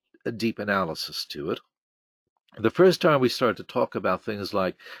done a deep analysis to it. The first time we started to talk about things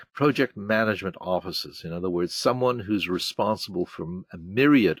like project management offices, in other words, someone who's responsible for a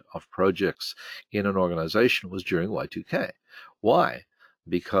myriad of projects in an organization, was during Y2K. Why?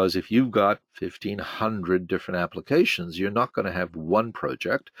 Because if you've got 1,500 different applications, you're not going to have one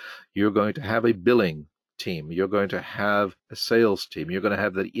project. You're going to have a billing team. You're going to have a sales team. You're going to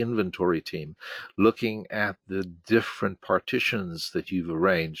have the inventory team looking at the different partitions that you've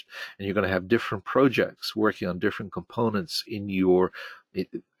arranged, and you're going to have different projects working on different components in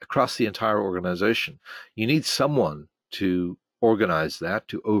across the entire organization. You need someone to organize that,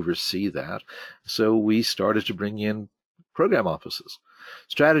 to oversee that. So we started to bring in program offices,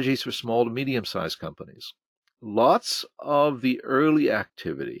 strategies for small to medium-sized companies. Lots of the early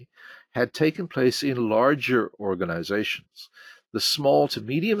activity had taken place in larger organizations. The small to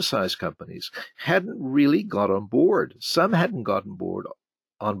medium-sized companies hadn't really got on board. Some hadn't gotten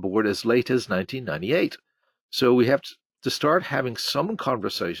on board as late as 1998. So we have to start having some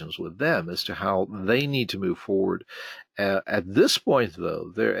conversations with them as to how they need to move forward. At this point,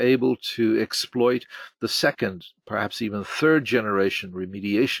 though, they're able to exploit the second, perhaps even third generation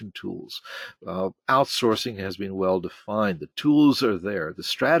remediation tools. Outsourcing has been well defined. The tools are there. The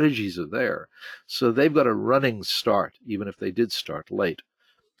strategies are there. So they've got a running start, even if they did start late.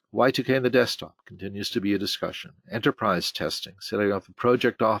 Y2K in the desktop continues to be a discussion. Enterprise testing, setting up the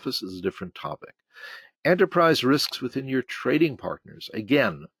project office, is a different topic. Enterprise risks within your trading partners.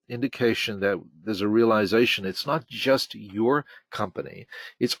 Again, indication that there's a realization it's not just your company,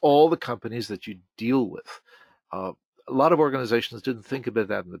 it's all the companies that you deal with. A lot of organizations didn't think about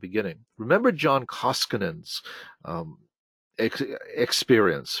that in the beginning. Remember John Koskinen's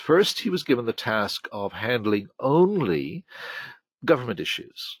experience. First, he was given the task of handling only government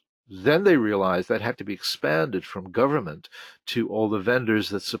issues. Then they realized that had to be expanded from government to all the vendors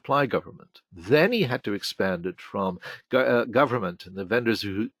that supply government. Then he had to expand it from government and the vendors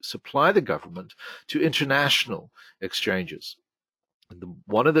who supply the government to international exchanges.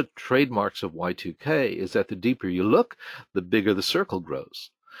 One of the trademarks of Y2K is that the deeper you look, the bigger the circle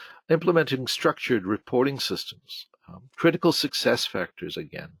grows. Implementing structured reporting systems, critical success factors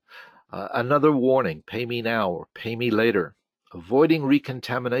again. Another warning, pay me now or pay me later. Avoiding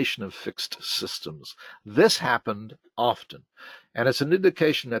recontamination of fixed systems. This happened often, and it's an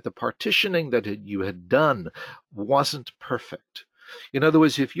indication that the partitioning that you had done wasn't perfect. In other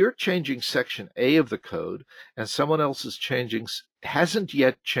words, if you're changing section A of the code and someone else is hasn't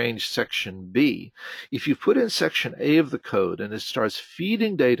yet changed section B, if you put in section A of the code and it starts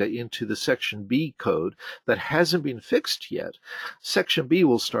feeding data into the section B code that hasn't been fixed yet, section B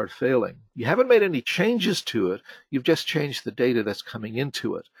will start failing. You haven't made any changes to it, you've just changed the data that's coming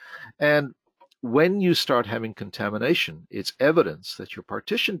into it. And when you start having contamination, it's evidence that your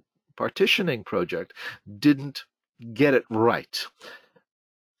partitioning project didn't get it right.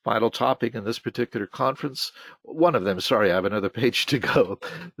 Final topic in this particular conference, one of them, sorry, I have another page to go.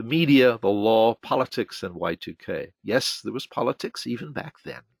 The media, the law, politics, and Y2K. Yes, there was politics even back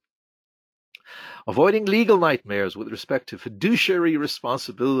then. Avoiding legal nightmares with respect to fiduciary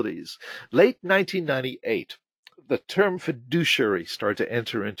responsibilities. Late 1998. The term fiduciary started to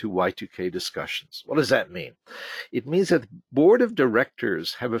enter into Y2K discussions. What does that mean? It means that the board of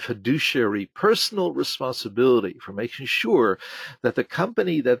directors have a fiduciary personal responsibility for making sure that the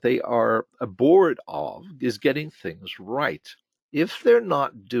company that they are a board of is getting things right. If they're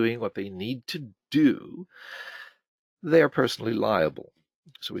not doing what they need to do, they are personally liable.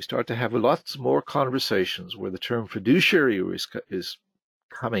 So we start to have lots more conversations where the term fiduciary is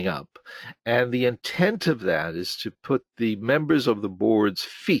coming up. And the intent of that is to put the members of the board's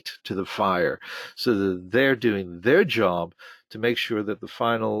feet to the fire so that they're doing their job to make sure that the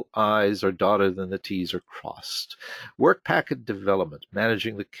final I's are dotted and the T's are crossed. Work packet development,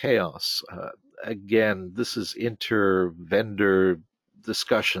 managing the chaos. Again, this is inter-vendor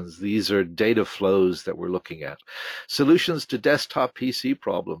discussions. These are data flows that we're looking at. Solutions to desktop PC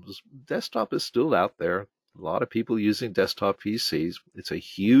problems. Desktop is still out there. A lot of people using desktop PCs. It's a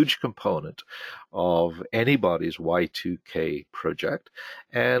huge component of anybody's Y2K project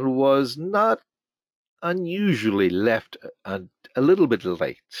and was not unusually left a little bit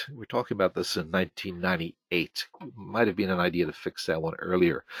late. We're talking about this in 1998. Might have been an idea to fix that one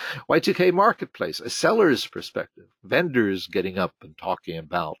earlier. Y2K marketplace, a seller's perspective, vendors getting up and talking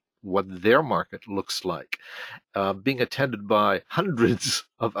about what their market looks like, being attended by hundreds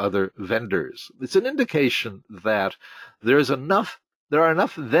of other vendors. It's an indication that there are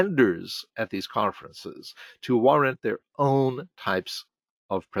enough vendors at these conferences to warrant their own types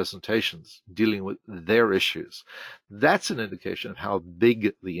of presentations dealing with their issues. That's an indication of how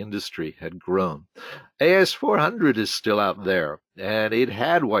big the industry had grown. AS400 is still out there, and it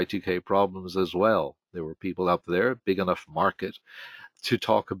had Y2K problems as well. There were people out there, big enough market, to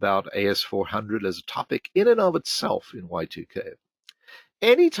talk about AS400 as a topic in and of itself in Y2K.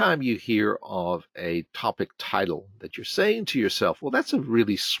 Anytime you hear of a topic title that you're saying to yourself, well, that's a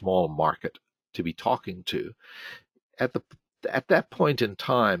really small market to be talking to, at that point in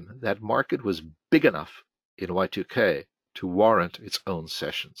time, that market was big enough in Y2K to warrant its own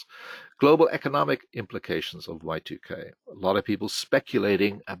sessions. Global economic implications of Y2K. A lot of people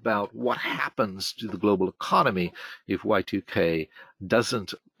speculating about what happens to the global economy if Y2K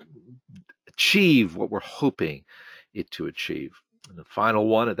doesn't achieve what we're hoping it to achieve. And the final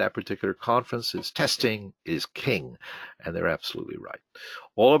one at that particular conference is testing is king, and they're absolutely right.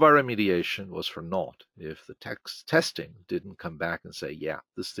 All of our remediation was for naught if the testing didn't come back and say, yeah,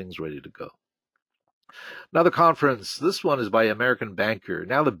 this thing's ready to go. Another conference, this one is by American Banker.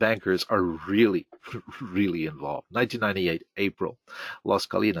 Now the bankers are really, really involved. 1998, April, Las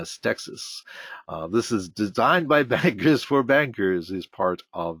Colinas, Texas. This is designed by bankers for bankers is part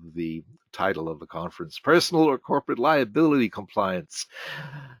of the title of the conference. Personal or corporate liability compliance.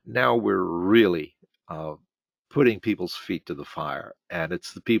 Now we're really putting people's feet to the fire. And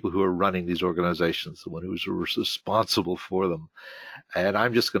it's the people who are running these organizations, the one who's responsible for them. And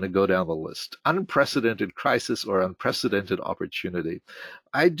I'm just going to go down the list. Unprecedented crisis or unprecedented opportunity.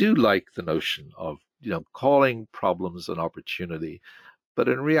 I do like the notion of, calling problems an opportunity, but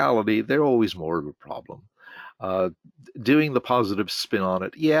in reality, they're always more of a problem. Doing the positive spin on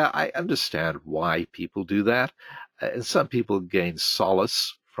it, yeah, I understand why people do that. And some people gain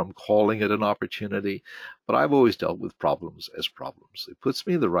solace from calling it an opportunity, but I've always dealt with problems as problems. It puts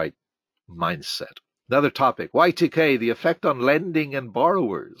me in the right mindset. Another topic, Y2K, the effect on lending and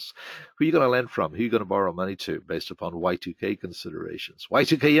borrowers. Who are you going to lend from? Who are you going to borrow money to based upon Y2K considerations?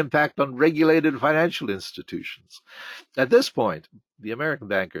 Y2K impact on regulated financial institutions. At this point, the American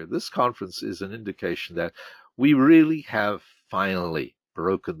Banker, this conference is an indication that we really have finally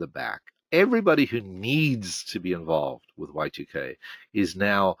broken the back. Everybody who needs to be involved with Y2K is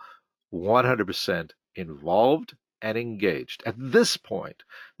now 100% involved and engaged. At this point,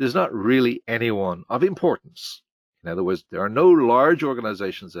 there's not really anyone of importance. In other words, there are no large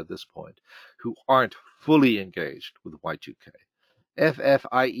organizations at this point who aren't fully engaged with Y2K.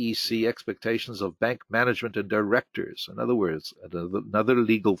 FFIEC expectations of bank management and directors. In other words, another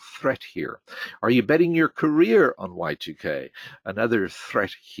legal threat here. Are you betting your career on Y2K? Another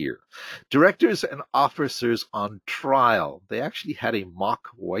threat here. Directors and officers on trial. They actually had a mock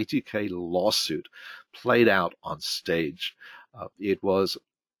Y2K lawsuit played out on stage. It was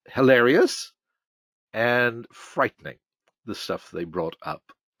hilarious and frightening, the stuff they brought up.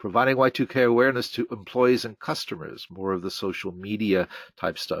 Providing Y2K awareness to employees and customers, more of the social media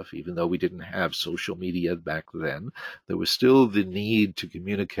type stuff, even though we didn't have social media back then. There was still the need to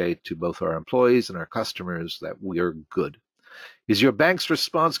communicate to both our employees and our customers that we are good. Is your bank's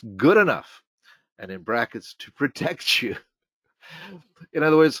response good enough? And in brackets, to protect you. In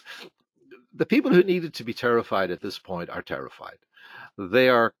other words, the people who needed to be terrified at this point are terrified. They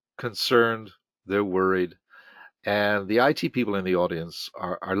are concerned, they're worried, and the IT people in the audience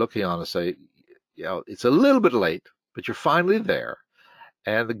are looking on and say, it's a little bit late, but you're finally there.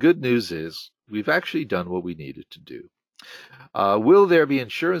 And the good news is we've actually done what we needed to do. Will there be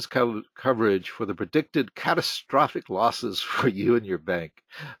insurance coverage for the predicted catastrophic losses for you and your bank?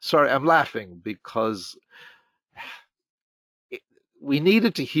 Sorry, I'm laughing because we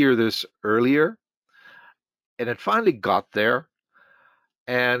needed to hear this earlier, and it finally got there.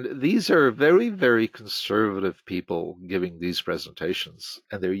 And these are very, very conservative people giving these presentations,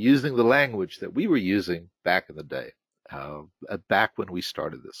 and they're using the language that we were using back in the day, back when we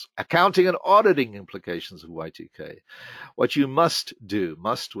started this. Accounting and auditing implications of Y2K. What you must do,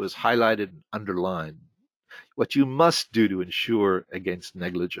 must was highlighted and underlined. What you must do to ensure against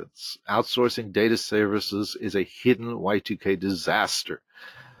negligence. Outsourcing data services is a hidden Y2K disaster.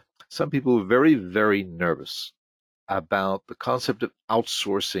 Some people are very, very nervous about the concept of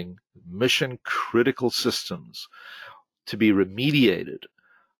outsourcing mission critical systems to be remediated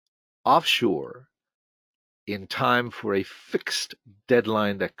offshore in time for a fixed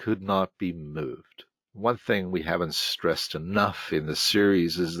deadline that could not be moved. One thing we haven't stressed enough in this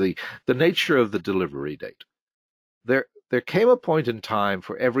series is the nature of the delivery date. There came a point in time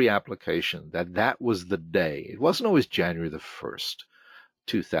for every application that was the day. It wasn't always January the 1st,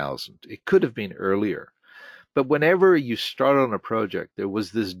 2000. It could have been earlier. But whenever you start on a project, there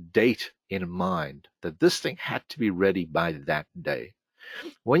was this date in mind that this thing had to be ready by that day.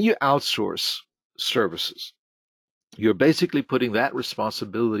 When you outsource services, you're basically putting that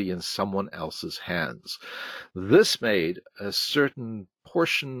responsibility in someone else's hands. This made a certain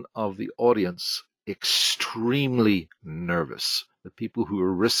portion of the audience extremely nervous, the people who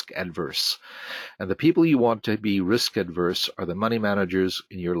are risk adverse. And the people you want to be risk adverse are the money managers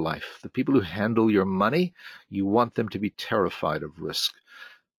in your life. The people who handle your money, you want them to be terrified of risk.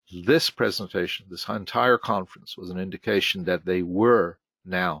 This presentation, this entire conference, was an indication that they were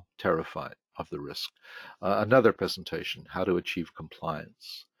now terrified of the risk. Another presentation, how to achieve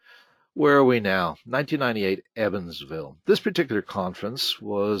compliance. Where are we now? 1998, Evansville. This particular conference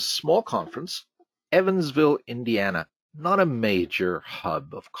was a small conference, Evansville, Indiana. Not a major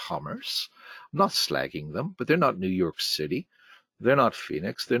hub of commerce. I'm not slagging them, but they're not New York City. They're not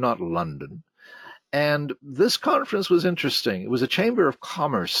Phoenix. They're not London. And this conference was interesting. It was a Chamber of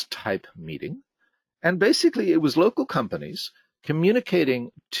Commerce type meeting. And basically, it was local companies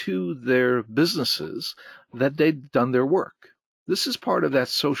communicating to their businesses that they'd done their work. This is part of that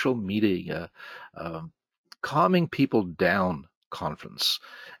social media, calming people down conference,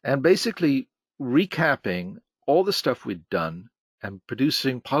 and basically recapping all the stuff we'd done and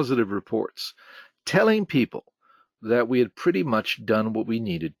producing positive reports, telling people that we had pretty much done what we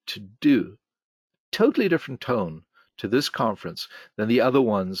needed to do. Totally different tone to this conference than the other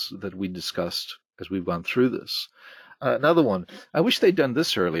ones that we discussed as we've gone through this. Another one, I wish they'd done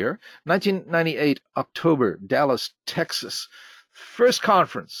this earlier. 1998, October, Dallas, Texas. First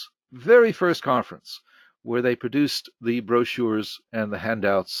conference, very first conference, where they produced the brochures and the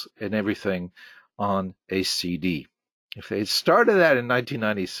handouts and everything on a CD. If they had started that in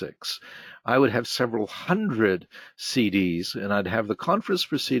 1996, I would have several hundred CDs, and I'd have the conference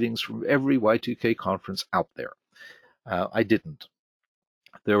proceedings from every Y2K conference out there. I didn't.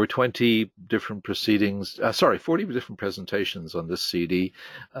 There were 20 different proceedings, 40 different presentations on this CD.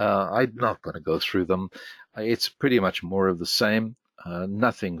 I'm not going to go through them. It's pretty much more of the same.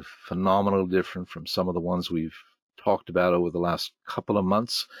 Nothing phenomenal different from some of the ones we've talked about over the last couple of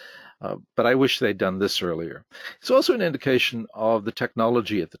months. But I wish they'd done this earlier. It's also an indication of the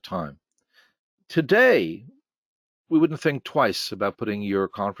technology at the time. Today, we wouldn't think twice about putting your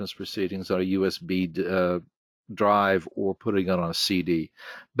conference proceedings on a USB drive or putting it on a CD.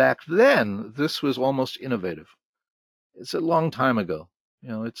 Back then, this was almost innovative. It's a long time ago. You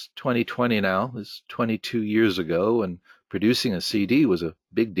know, it's 2020 now. It's 22 years ago, and producing a CD was a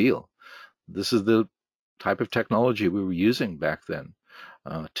big deal. This is the type of technology we were using back then.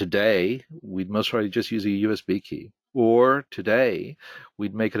 Today, we'd most probably just use a USB key. Or today,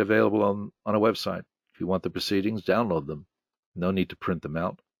 we'd make it available on a website. If you want the proceedings, download them. No need to print them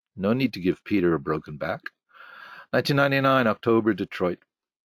out. No need to give Peter a broken back. 1999, October, Detroit.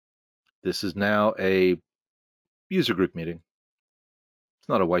 This is now a user group meeting. It's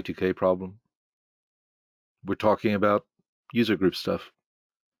not a Y2K problem. We're talking about user group stuff.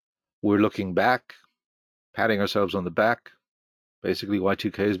 We're looking back, patting ourselves on the back. Basically,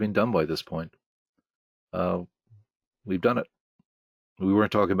 Y2K has been done by this point. We've done it. We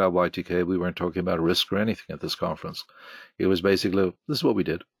weren't talking about Y2K. We weren't talking about risk or anything at this conference. It was basically, this is what we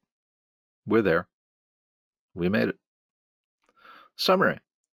did. We're there. We made it. Summary.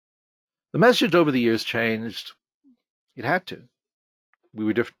 The message over the years changed. It had to. We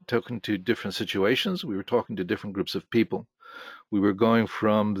were talking to different situations. We were talking to different groups of people. We were going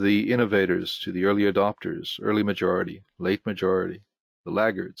from the innovators to the early adopters, early majority, late majority, the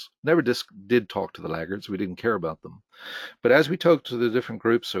laggards. Never did talk to the laggards. We didn't care about them. But as we talked to the different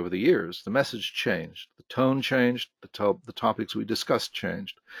groups over the years, the message changed. The tone changed. The topics we discussed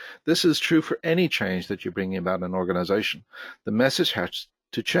changed. This is true for any change that you're bringing about in an organization. The message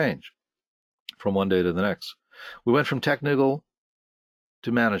to change from one day to the next. We went from technical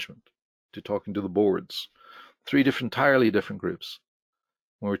to management to talking to the boards, three entirely different groups.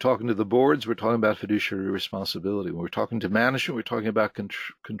 When we're talking to the boards, we're talking about fiduciary responsibility. When we're talking to management, we're talking about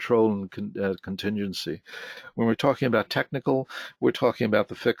control and contingency. When we're talking about technical, we're talking about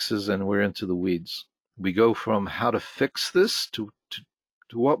the fixes, and we're into the weeds. We go from how to fix this to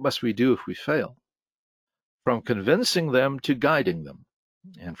what must we do if we fail, from convincing them to guiding them,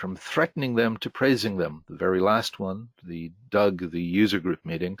 and from threatening them to praising them. The very last one, the user group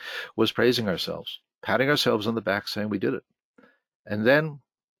meeting, was praising ourselves, patting ourselves on the back, saying we did it. And then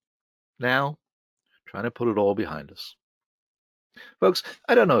now, trying to put it all behind us. Folks,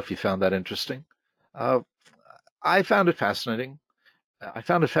 I don't know if you found that interesting. I found it fascinating. I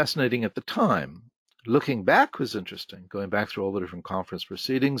found it fascinating at the time. Looking back was interesting, going back through all the different conference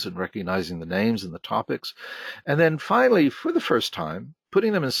proceedings and recognizing the names and the topics. And then finally, for the first time,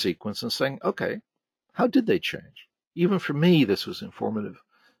 putting them in sequence and saying, okay, how did they change? Even for me, this was informative.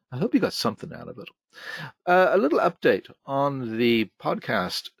 I hope you got something out of it. A little update on the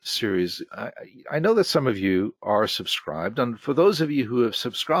podcast series. I know that some of you are subscribed, and for those of you who have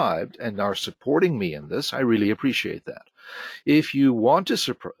subscribed and are supporting me in this, I really appreciate that. If you want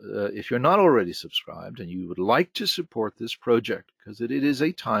to, if you're not already subscribed and you would like to support this project, because it is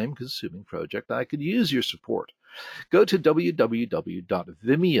a time-consuming project, I could use your support. Go to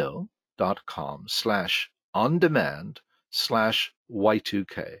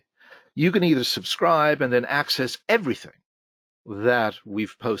www.vimeo.com/ondemand/Y2K. You can either subscribe and then access everything that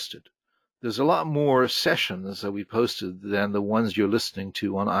we've posted. There's a lot more sessions that we posted than the ones you're listening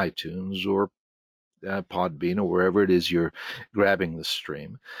to on iTunes or Podbean or wherever it is you're grabbing the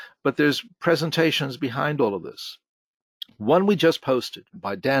stream. But there's presentations behind all of this. One we just posted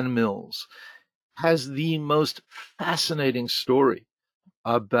by Dan Mills has the most fascinating story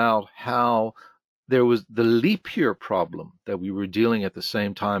about how there was the leap year problem that we were dealing at the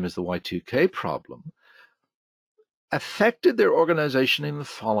same time as the Y2K problem affected their organization in the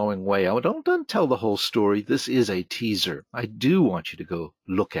following way. I don't tell the whole story. This is a teaser. I do want you to go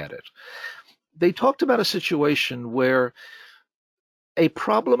look at it. They talked about a situation where a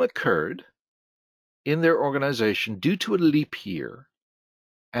problem occurred in their organization due to a leap year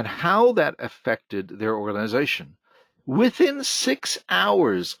and how that affected their organization. Within 6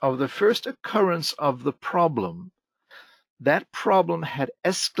 hours of the first occurrence of the problem, that problem had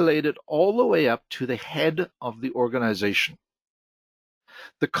escalated all the way up to the head of the organization.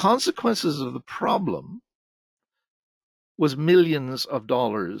 The consequences of the problem was millions of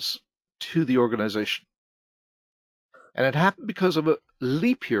dollars to the organization. And it happened because of a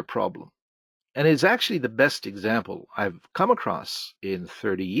leap year problem. And it's actually the best example I've come across in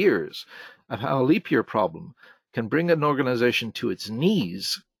 30 years of how a leap year problem can bring an organization to its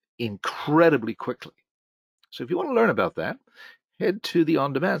knees incredibly quickly. So if you want to learn about that, head to the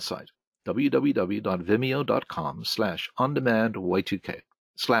on-demand site,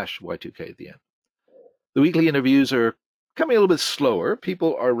 www.vimeo.com/ondemandY2K at the end. The weekly interviews are coming a little bit slower.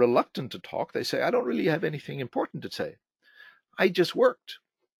 People are reluctant to talk. They say, I don't really have anything important to say. I just worked.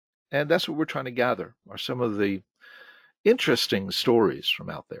 And that's what we're trying to gather, are some of the interesting stories from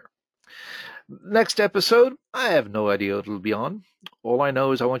out there. Next episode, I have no idea what it'll be on. All I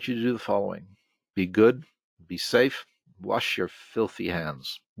know is I want you to do the following. Be good, be safe, wash your filthy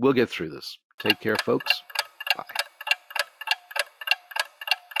hands. We'll get through this. Take care, folks.